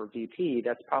manager or VP,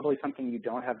 that's probably something you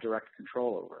don't have direct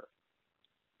control over.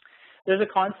 There's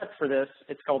a concept for this.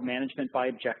 It's called management by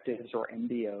objectives, or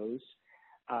MBOs.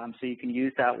 So you can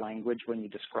use that language when you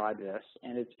describe this.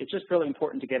 And it's just really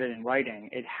important to get it in writing.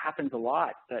 It happens a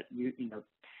lot that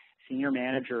senior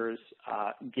managers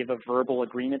give a verbal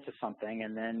agreement to something,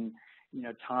 and then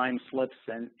time slips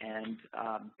and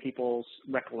people's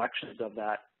recollections of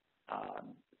that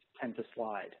tend to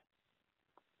slide.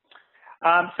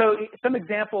 So some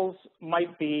examples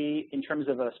might be in terms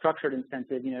of a structured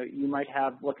incentive. You might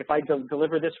have, look, if I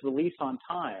deliver this release on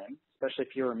time, especially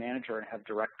if you're a manager and have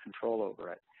direct control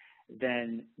over it,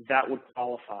 then that would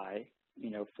qualify,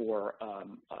 for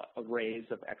a raise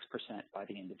of X% by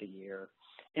the end of the year.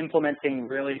 Implementing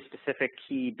really specific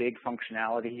key big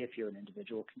functionality if you're an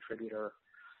individual contributor.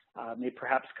 Maybe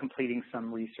perhaps completing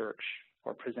some research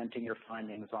or presenting your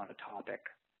findings on a topic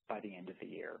by the end of the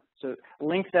year. So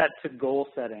link that to goal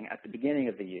setting at the beginning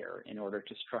of the year in order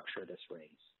to structure this raise.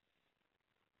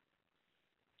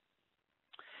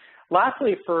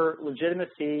 Lastly, for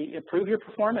legitimacy, improve your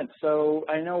performance. So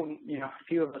I know, a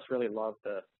few of us really love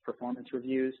the performance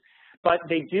reviews, but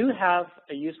they do have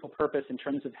a useful purpose in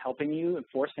terms of helping you and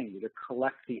forcing you to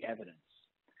collect the evidence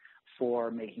for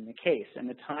making the case. And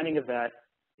the timing of that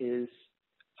is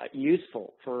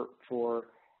useful for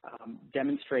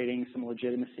demonstrating some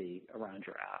legitimacy around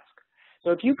your ask.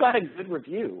 So if you've got a good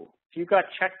review, if you've got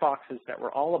check boxes that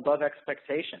were all above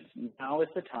expectations, now is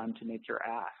the time to make your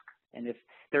ask. And if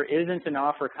there isn't an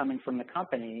offer coming from the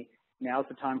company, now's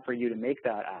the time for you to make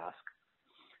that ask.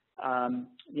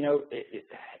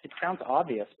 It sounds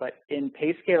obvious, but in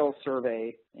PayScale's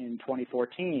survey in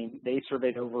 2014, they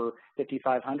surveyed over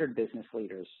 5,500 business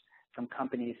leaders from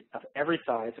companies of every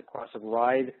size across a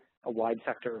wide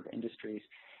sector of industries.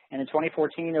 And in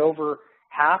 2014, over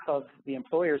half of the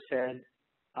employers said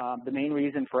the main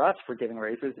reason for us for giving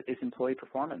raises is employee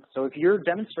performance. So if you're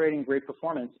demonstrating great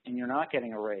performance and you're not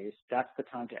getting a raise, that's the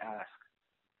time to ask.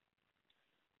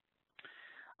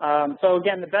 So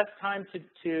again, the best time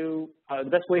the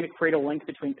best way to create a link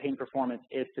between pay and performance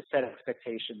is to set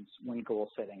expectations when goal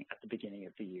setting at the beginning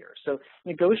of the year. So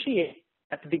negotiate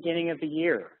at the beginning of the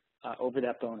year over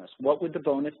that bonus. What would the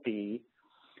bonus be?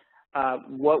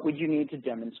 What would you need to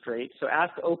demonstrate? So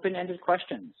ask open-ended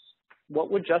questions.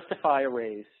 What would justify a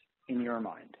raise in your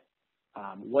mind?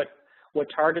 What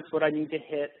targets would I need to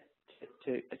hit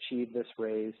to achieve this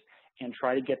raise? And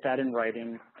try to get that in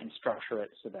writing and structure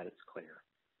it so that it's clear.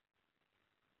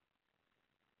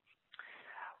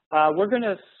 We're going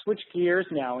to switch gears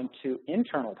now into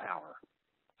internal power.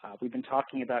 We've been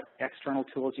talking about external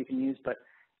tools you can use, but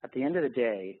at the end of the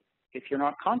day, if you're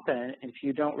not confident and if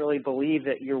you don't really believe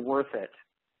that you're worth it,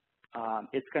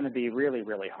 it's going to be really,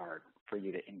 really hard for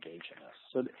you to engage in this.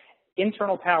 So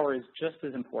internal power is just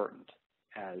as important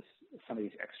as some of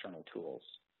these external tools.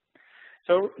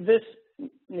 So this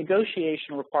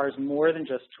negotiation requires more than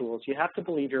just tools. You have to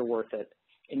believe you're worth it,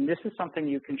 and this is something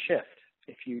you can shift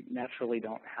if you naturally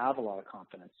don't have a lot of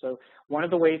confidence. So one of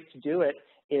the ways to do it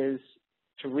is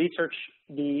to research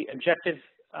the objective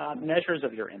measures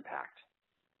of your impact.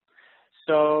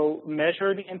 So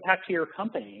measure the impact to your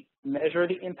company, measure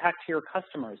the impact to your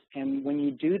customers, and when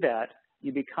you do that,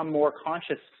 you become more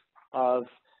conscious of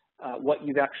what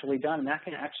you've actually done, and that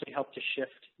can actually help to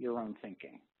shift your own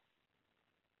thinking.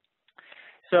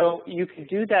 So you can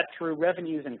do that through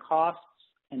revenues and costs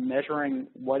and measuring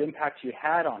what impact you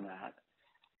had on that.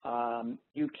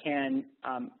 You can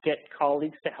get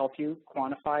colleagues to help you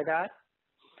quantify that.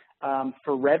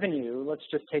 For revenue, let's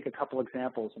just take a couple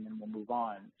examples and then we'll move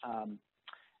on.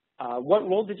 What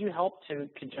role did you help to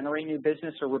generate new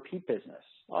business or repeat business?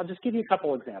 I'll just give you a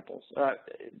couple examples.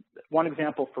 One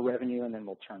example for revenue, and then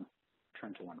we'll turn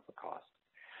to one for cost.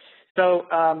 So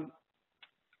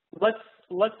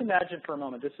let's imagine for a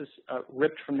moment, this is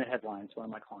ripped from the headlines, one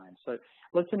of my clients. So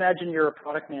let's imagine you're a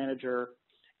product manager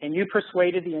and you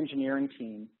persuaded the engineering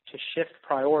team to shift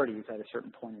priorities at a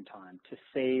certain point in time to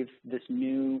save this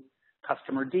new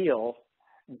customer deal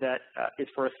that is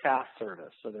for a SaaS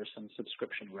service, so there's some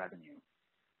subscription revenue.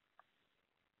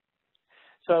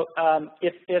 So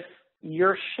if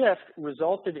your shift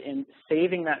resulted in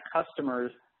saving that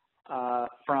customer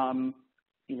from,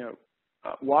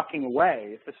 walking away,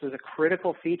 if this was a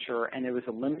critical feature and it was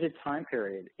a limited time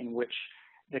period in which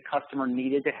the customer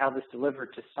needed to have this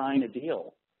delivered to sign a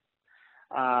deal,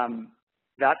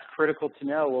 that's critical to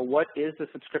know. Well, what is the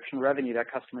subscription revenue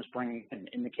that customer's bringing in?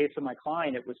 In the case of my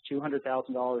client, it was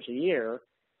 $200,000 a year,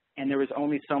 and there was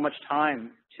only so much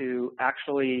time to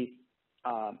actually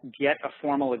get a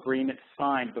formal agreement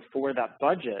signed before that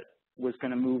budget was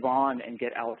going to move on and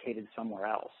get allocated somewhere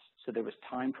else. So there was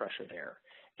time pressure there.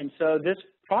 And so this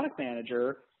product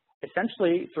manager,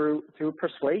 essentially through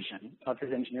persuasion of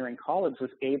his engineering colleagues, was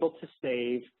able to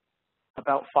save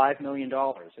about $5 million.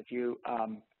 If you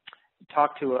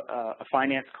talk to a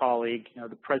finance colleague,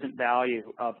 the present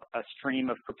value of a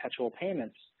stream of perpetual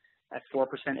payments at 4%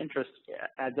 interest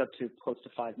adds up to close to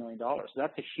 $5 million. So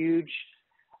that's a huge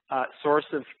source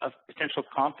of potential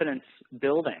confidence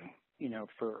building,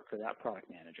 for that product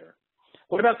manager.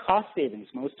 What about cost savings?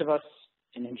 Most of us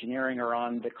in engineering are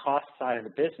on the cost side of the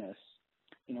business.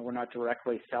 We're not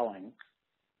directly selling.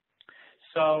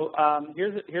 So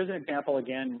here's an example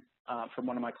again from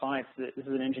one of my clients. This is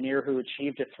an engineer who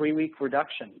achieved a 3-week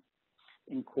reduction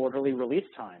in quarterly release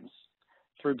times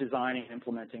through designing and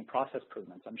implementing process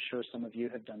improvements. I'm sure some of you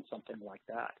have done something like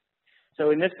that.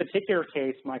 So in this particular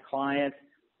case, my client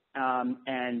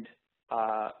and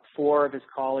 4 of his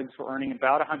colleagues were earning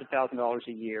about $100,000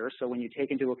 a year. So when you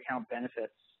take into account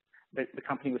benefits, the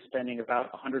company was spending about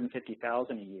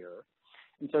 $150,000 a year.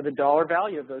 And so the dollar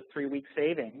value of those 3-week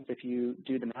savings, if you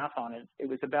do the math on it, it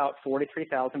was about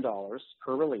 $43,000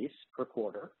 per release per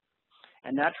quarter.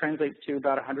 And that translates to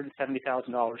about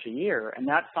 $170,000 a year. And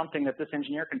that's something that this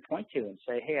engineer can point to and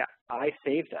say, hey, I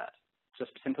saved that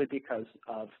just simply because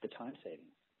of the time savings.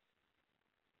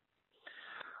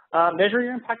 Measure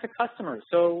your impact to customers.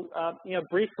 So,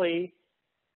 briefly,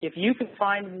 if you can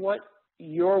find what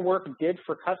your work did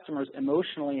for customers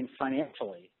emotionally and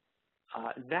financially,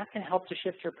 that can help to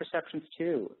shift your perceptions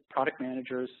too. Product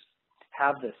managers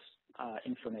have this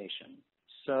information.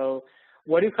 So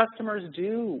what do customers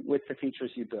do with the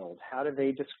features you build? How do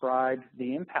they describe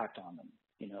the impact on them?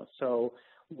 So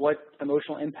what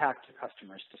emotional impact do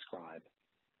customers describe?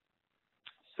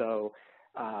 So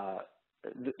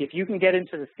if you can get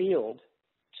into the field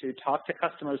to talk to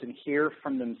customers and hear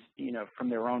from them, from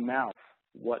their own mouth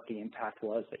what the impact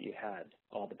was that you had,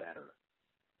 all the better.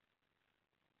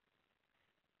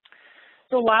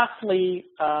 So lastly,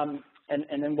 and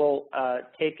then we'll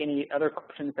take any other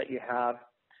questions that you have,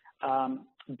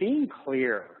 being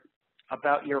clear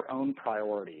about your own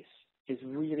priorities is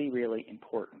really, really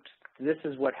important. This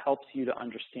is what helps you to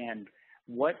understand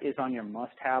what is on your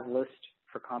must-have list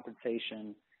for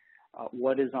compensation,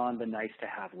 What is on the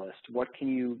nice-to-have list? What can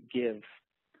you give,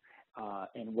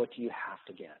 and what do you have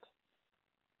to get?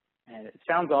 And it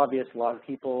sounds obvious. A lot of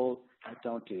people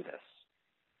don't do this.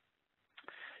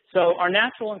 So our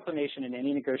natural inclination in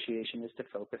any negotiation is to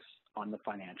focus on the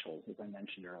financials, as I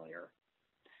mentioned earlier.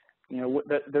 You know,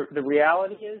 the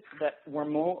reality is that we're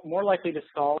more likely to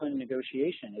stall in a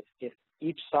negotiation if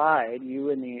each side,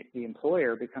 you and the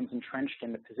employer, becomes entrenched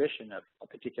in the position of a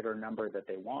particular number that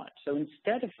they want. So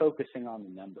instead of focusing on the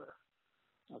number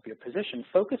of your position,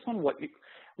 focus on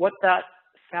what that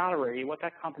salary, what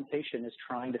that compensation is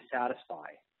trying to satisfy.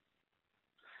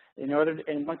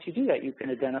 And once you do that, you can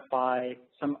identify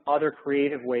some other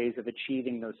creative ways of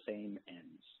achieving those same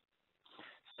ends.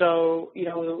 So, you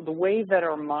know, the way that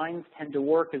our minds tend to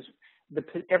work is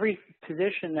every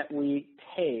position that we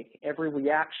take, every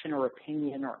reaction or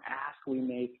opinion or ask we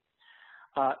make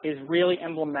is really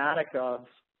emblematic of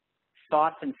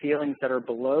thoughts and feelings that are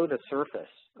below the surface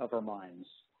of our minds.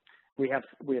 We have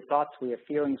thoughts, we have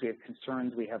feelings, we have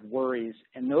concerns, we have worries,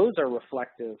 and those are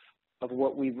reflective of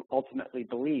what we ultimately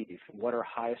believe, what are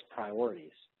highest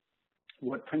priorities.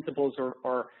 What principles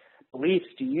or beliefs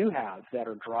do you have that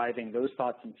are driving those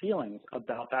thoughts and feelings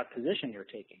about that position you're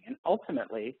taking? And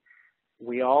ultimately,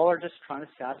 we all are just trying to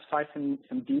satisfy some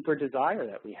deeper desire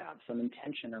that we have, some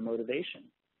intention or motivation.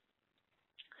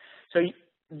 So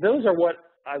those are what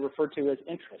I refer to as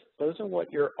interests. Those are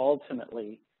what you're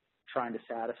ultimately trying to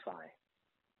satisfy.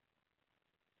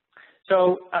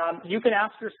 So you can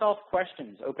ask yourself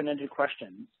questions, open-ended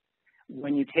questions,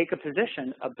 when you take a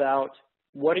position about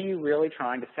what are you really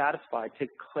trying to satisfy, to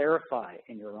clarify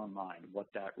in your own mind what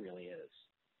that really is.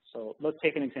 So let's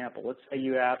take an example. Let's say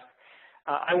you ask,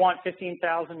 I want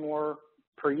 $15,000 more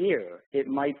per year. It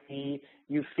might be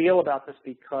you feel about this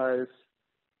because,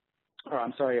 or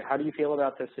I'm sorry, how do you feel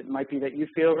about this? It might be that you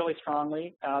feel really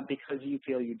strongly because you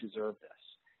feel you deserve this.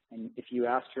 And if you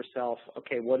ask yourself,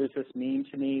 okay, what does this mean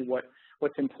to me?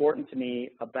 What's important to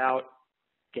me about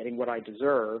getting what I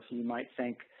deserve? You might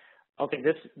think, okay,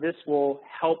 this will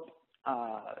help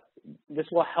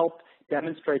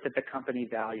demonstrate that the company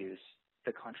values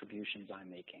the contributions I'm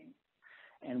making.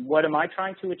 And what am I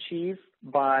trying to achieve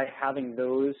by having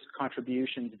those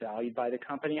contributions valued by the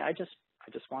company? I just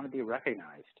want to be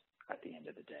recognized at the end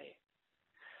of the day.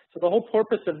 So the whole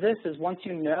purpose of this is once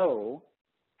you know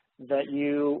that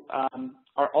you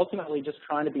are ultimately just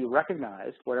trying to be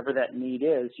recognized, whatever that need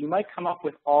is, you might come up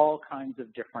with all kinds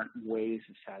of different ways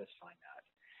of satisfying that.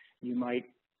 You might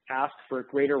ask for a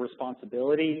greater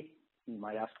responsibility. You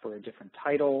might ask for a different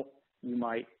title. You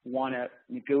might want to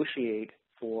negotiate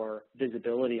for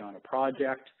visibility on a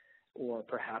project, or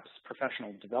perhaps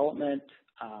professional development,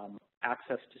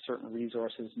 access to certain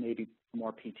resources, maybe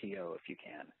more PTO if you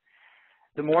can.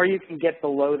 The more you can get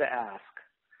below the ask,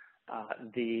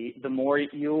 the more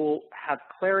you'll have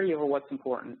clarity over what's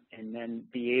important and then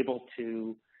be able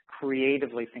to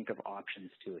creatively think of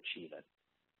options to achieve it.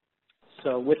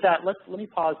 So with that, let me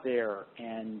pause there,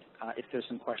 and if there's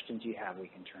some questions you have, we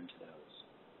can turn to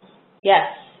those. Yes,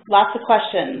 lots of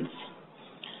questions.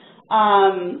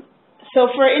 So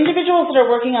for individuals that are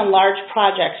working on large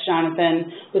projects,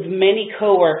 Jonathan, with many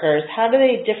coworkers, how do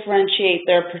they differentiate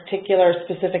their particular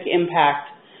specific impact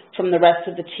from the rest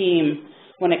of the team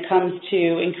when it comes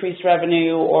to increased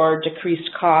revenue or decreased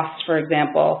costs, for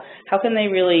example? How can they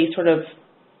really sort of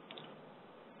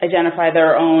identify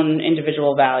their own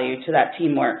individual value to that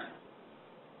teamwork?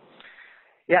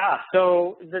 Yeah,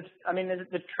 so the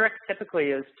trick typically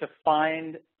is to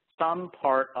find some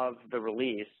part of the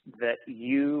release that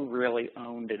you really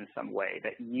owned in some way,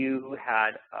 that you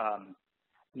had,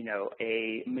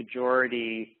 a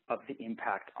majority of the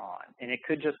impact on. And it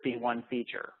could just be one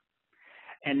feature.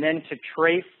 And then to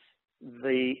trace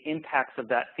the impacts of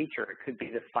that feature. It could be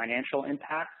the financial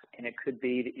impacts, and it could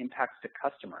be the impacts to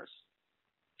customers.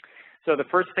 So the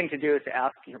first thing to do is to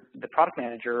ask the product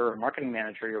manager or marketing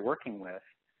manager you're working with,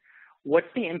 what's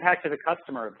the impact to the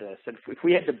customer of this? And if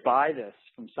we had to buy this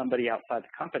from somebody outside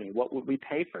the company, what would we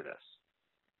pay for this?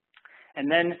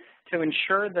 And then to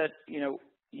ensure that,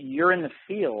 you're in the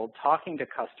field talking to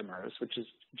customers, which is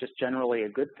just generally a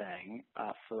good thing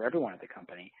for everyone at the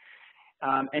company,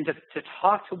 and to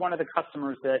talk to one of the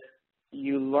customers that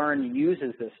you learn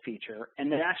uses this feature,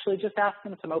 and then actually just ask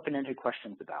them some open-ended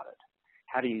questions about it.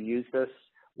 How do you use this?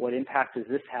 What impact does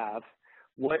this have?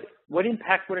 What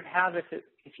impact would it have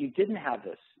if you didn't have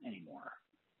this anymore?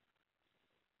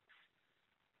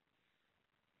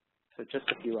 So just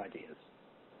a few ideas.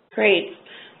 Great.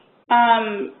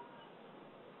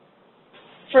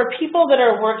 For people that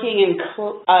are working in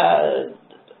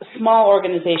small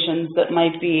organizations that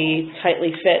might be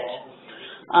tightly fit,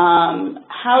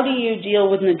 How do you deal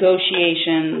with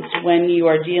negotiations when you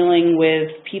are dealing with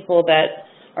people that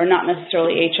are not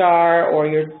necessarily HR, or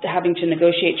you're having to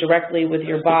negotiate directly with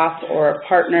your boss or a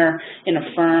partner in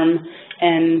a firm,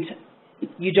 and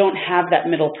you don't have that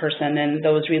middle person, and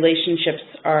those relationships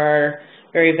are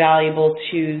very valuable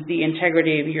to the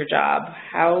integrity of your job?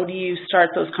 How do you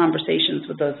start those conversations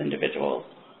with those individuals?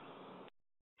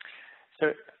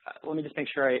 So let me just make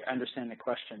sure I understand the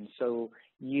question. So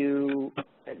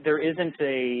there isn't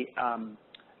an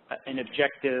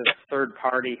objective third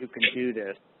party who can do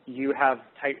this. You have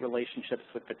tight relationships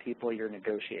with the people you're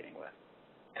negotiating with.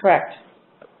 Correct.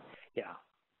 Yeah.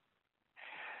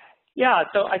 Yeah,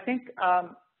 so I think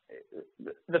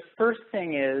the first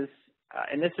thing is,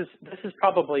 and this is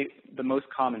probably the most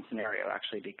common scenario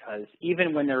actually, because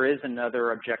even when there is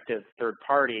another objective third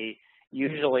party,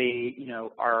 usually,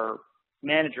 our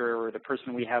manager or the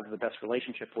person we have the best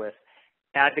relationship with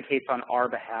advocates on our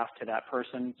behalf to that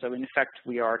person. So in effect,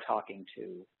 we are talking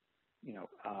to,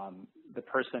 the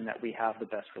person that we have the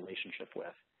best relationship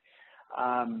with.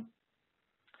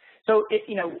 So,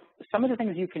 some of the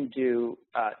things you can do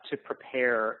to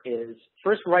prepare is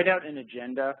first write out an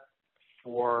agenda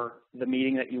for the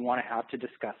meeting that you want to have to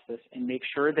discuss this, and make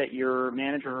sure that your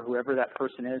manager or whoever that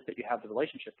person is that you have the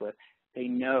relationship with, they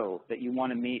know that you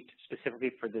want to meet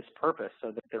specifically for this purpose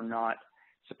so that they're not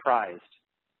surprised.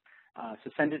 So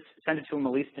send it to them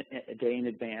at least a day in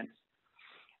advance.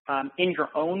 In your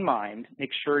own mind,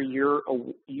 make sure you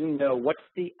know what's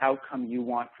the outcome you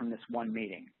want from this one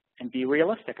meeting, and be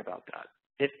realistic about that.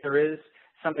 If there is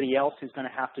somebody else who's going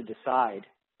to have to decide,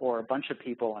 or a bunch of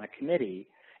people on a committee,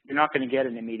 you're not going to get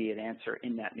an immediate answer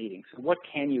in that meeting. So what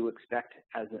can you expect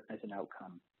as an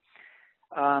outcome?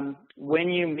 When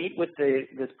you meet with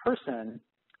this person,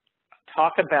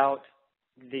 talk about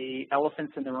the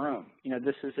elephants in the room.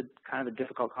 This is kind of a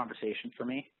difficult conversation for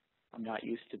me. I'm not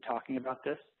used to talking about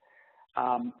this.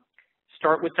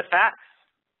 Start with the facts.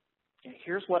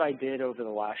 Here's what I did over the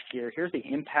last year. Here's the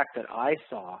impact that I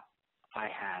saw I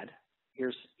had.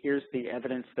 Here's the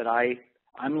evidence that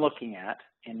I'm looking at,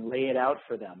 and lay it out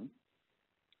for them.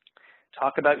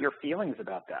 Talk about your feelings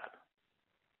about that.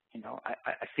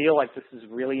 I feel like this is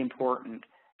really important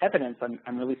evidence.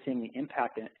 I'm really seeing the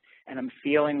impact in it, and I'm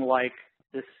feeling like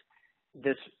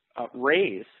this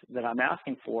raise that I'm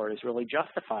asking for is really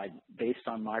justified based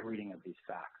on my reading of these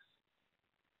facts.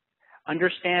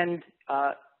 Understand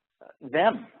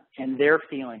them and their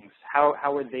feelings. How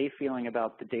are they feeling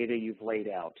about the data you've laid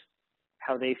out?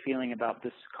 How are they feeling about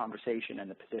this conversation and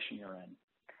the position you're in?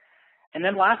 And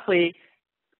then lastly,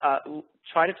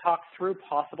 try to talk through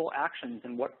possible actions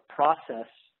and what process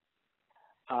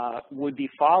would be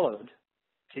followed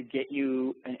to get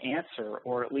you an answer,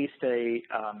 or at least a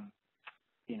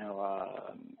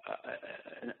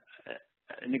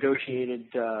negotiated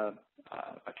a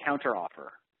counteroffer.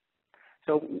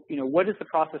 So, what does the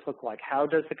process look like? How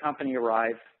does the company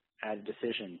arrive at a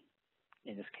decision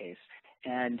in this case?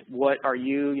 And what are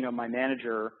you, my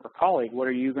manager or colleague, what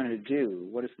are you going to do?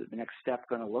 What is the next step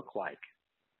going to look like?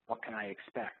 What can I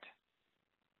expect?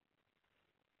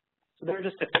 So there are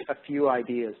just a few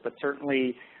ideas, but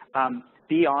certainly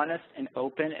be honest and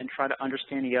open, and try to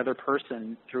understand the other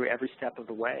person through every step of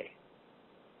the way.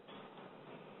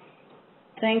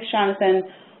 Thanks, Jonathan.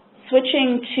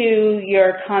 Switching to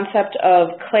your concept of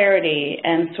clarity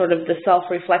and sort of the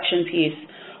self-reflection piece,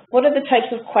 what are the types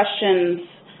of questions,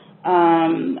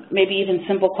 maybe even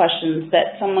simple questions,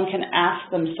 that someone can ask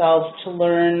themselves to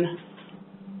learn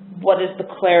what is the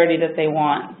clarity that they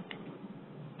want?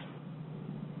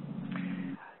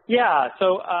 Yeah,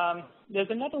 so there's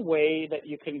another way that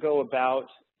you can go about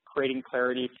creating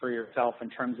clarity for yourself in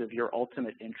terms of your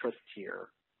ultimate interests here.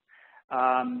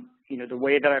 The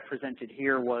way that I presented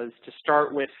here was to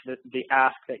start with the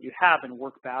ask that you have and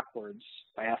work backwards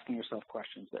by asking yourself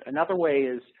questions. But another way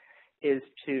is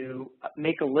to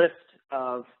make a list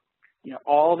of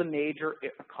all the major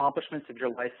accomplishments of your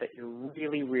life that you're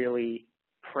really, really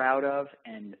proud of,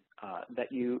 and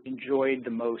that you enjoyed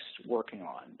the most working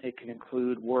on. It can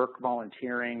include work,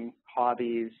 volunteering,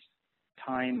 hobbies,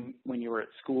 time when you were at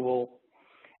school,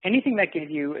 anything that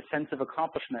gave you a sense of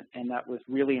accomplishment and that was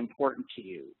really important to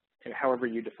you, however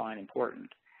you define important.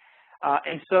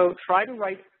 And so try to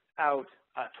write out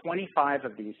 25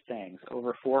 of these things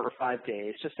over 4 or 5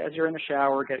 days, just as you're in the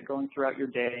shower, get going throughout your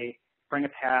day, bring a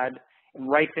pad, and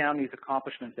write down these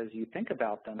accomplishments as you think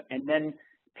about them, and then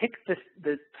pick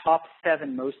the top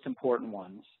 7 most important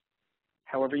ones,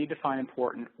 however you define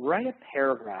important. Write a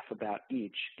paragraph about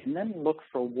each, and then look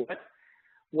for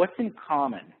what's in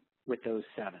common with those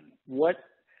 7. What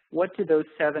do those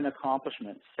 7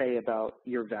 accomplishments say about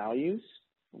your values,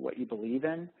 what you believe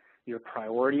in, your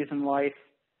priorities in life,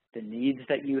 the needs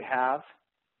that you have.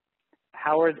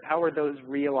 How are those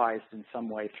realized in some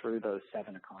way through those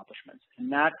 7 accomplishments?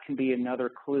 And that can be another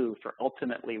clue for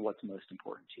ultimately what's most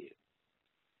important to you.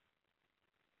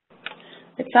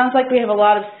 It sounds like we have a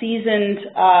lot of seasoned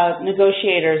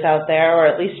negotiators out there, or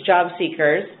at least job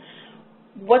seekers.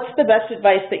 What's the best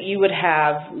advice that you would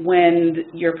have when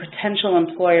your potential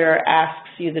employer asks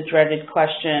you the dreaded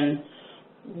question,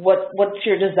 what's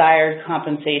your desired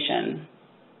compensation?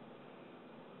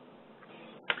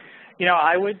 You know,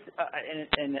 I would,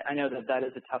 and I know that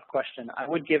is a tough question. I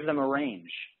would give them a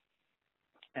range,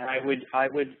 and I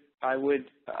would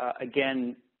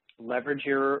again leverage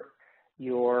your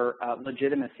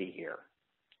legitimacy here.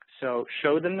 So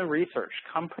show them the research.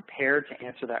 Come prepared to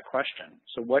answer that question.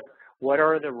 So what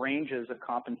are the ranges of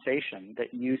compensation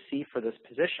that you see for this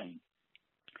position?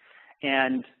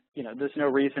 And you know, there's no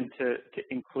reason to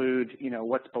include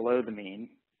what's below the mean,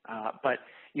 but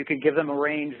you could give them a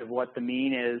range of what the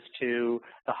mean is to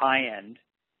the high end.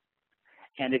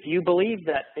 And if you believe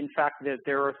that, in fact, that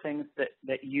there are things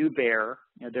that you bear,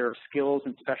 there are skills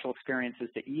and special experiences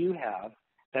that you have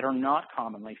that are not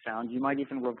commonly found, you might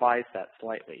even revise that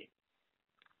slightly.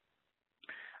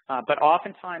 But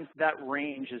oftentimes that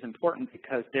range is important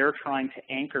because they're trying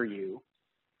to anchor you.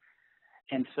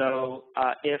 And so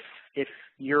if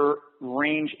your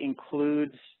range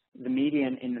includes the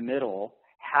median in the middle,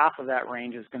 half of that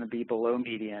range is going to be below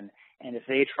median. And if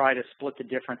they try to split the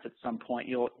difference at some point,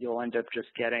 you'll end up just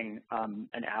getting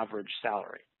an average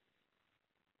salary.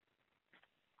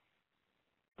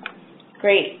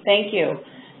 Great, thank you.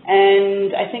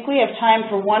 And I think we have time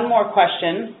for one more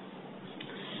question.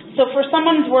 So for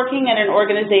someone who's working at an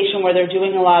organization where they're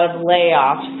doing a lot of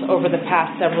layoffs over the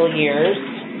past several years,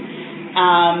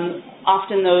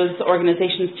 often those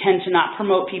organizations tend to not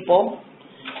promote people.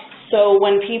 So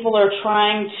when people are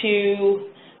trying to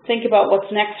think about what's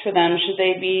next for them, should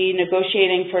they be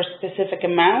negotiating for a specific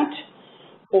amount,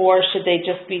 or should they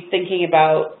just be thinking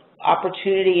about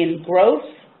opportunity and growth?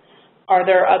 Are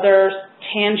there other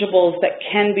tangibles that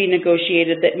can be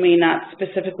negotiated that may not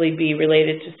specifically be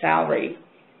related to salary?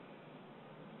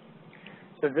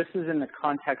 So this is in the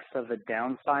context of a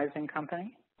downsizing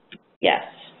company? Yes.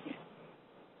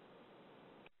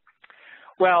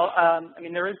 Well, I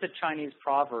mean, there is a Chinese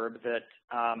proverb that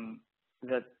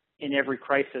that in every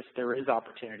crisis there is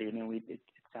opportunity. I mean, it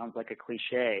sounds like a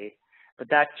cliche, but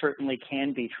that certainly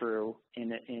can be true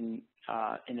in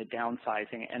a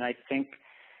downsizing. And I think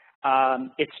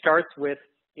it starts with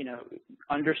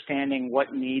understanding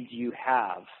what needs you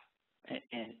have,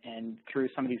 and through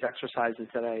some of these exercises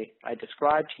that I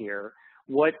described here,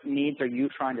 what needs are you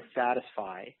trying to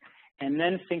satisfy, and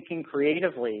then thinking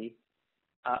creatively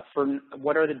for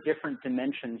what are the different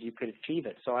dimensions you could achieve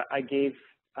it. So I gave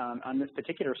on this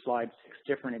particular slide 6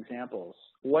 different examples.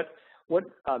 What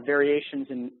variations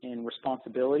in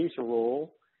responsibilities or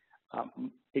role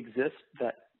exist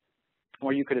that,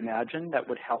 or you could imagine, that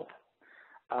would help?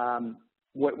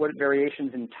 What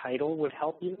variations in title would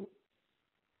help you?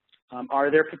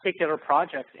 Are there particular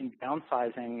projects in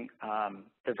downsizing?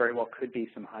 There very well could be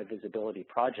some high visibility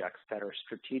projects that are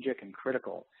strategic and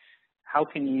critical. How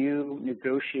can you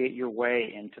negotiate your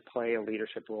way into play a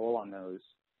leadership role on those?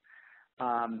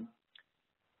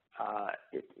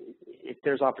 If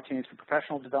there's opportunities for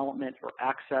professional development or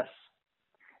access,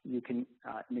 you can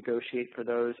negotiate for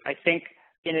those. I think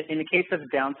in the case of a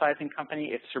downsizing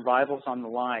company, if survival's on the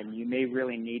line, you may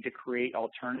really need to create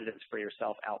alternatives for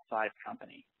yourself outside the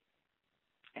company.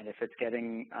 And if it's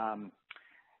getting,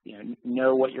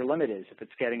 know what your limit is. If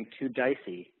it's getting too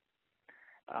dicey,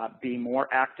 be more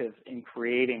active in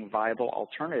creating viable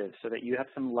alternatives so that you have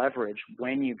some leverage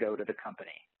when you go to the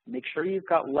company. Make sure you've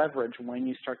got leverage when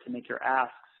you start to make your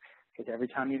asks, because every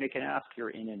time you make an ask, you're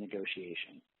in a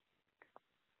negotiation.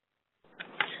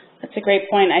 That's a great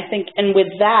point, I think. And with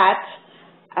that,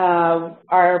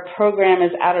 our program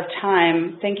is out of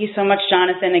time. Thank you so much,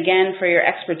 Jonathan, again, for your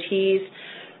expertise.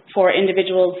 For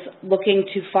individuals looking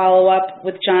to follow up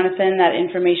with Jonathan, that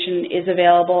information is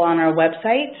available on our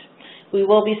website. We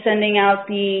will be sending out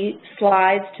the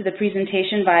slides to the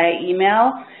presentation via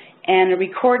email, and a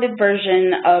recorded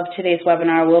version of today's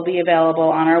webinar will be available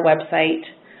on our website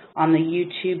on the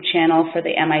YouTube channel for the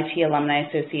MIT Alumni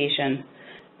Association.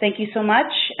 Thank you so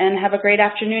much, and have a great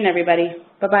afternoon, everybody.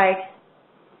 Bye-bye.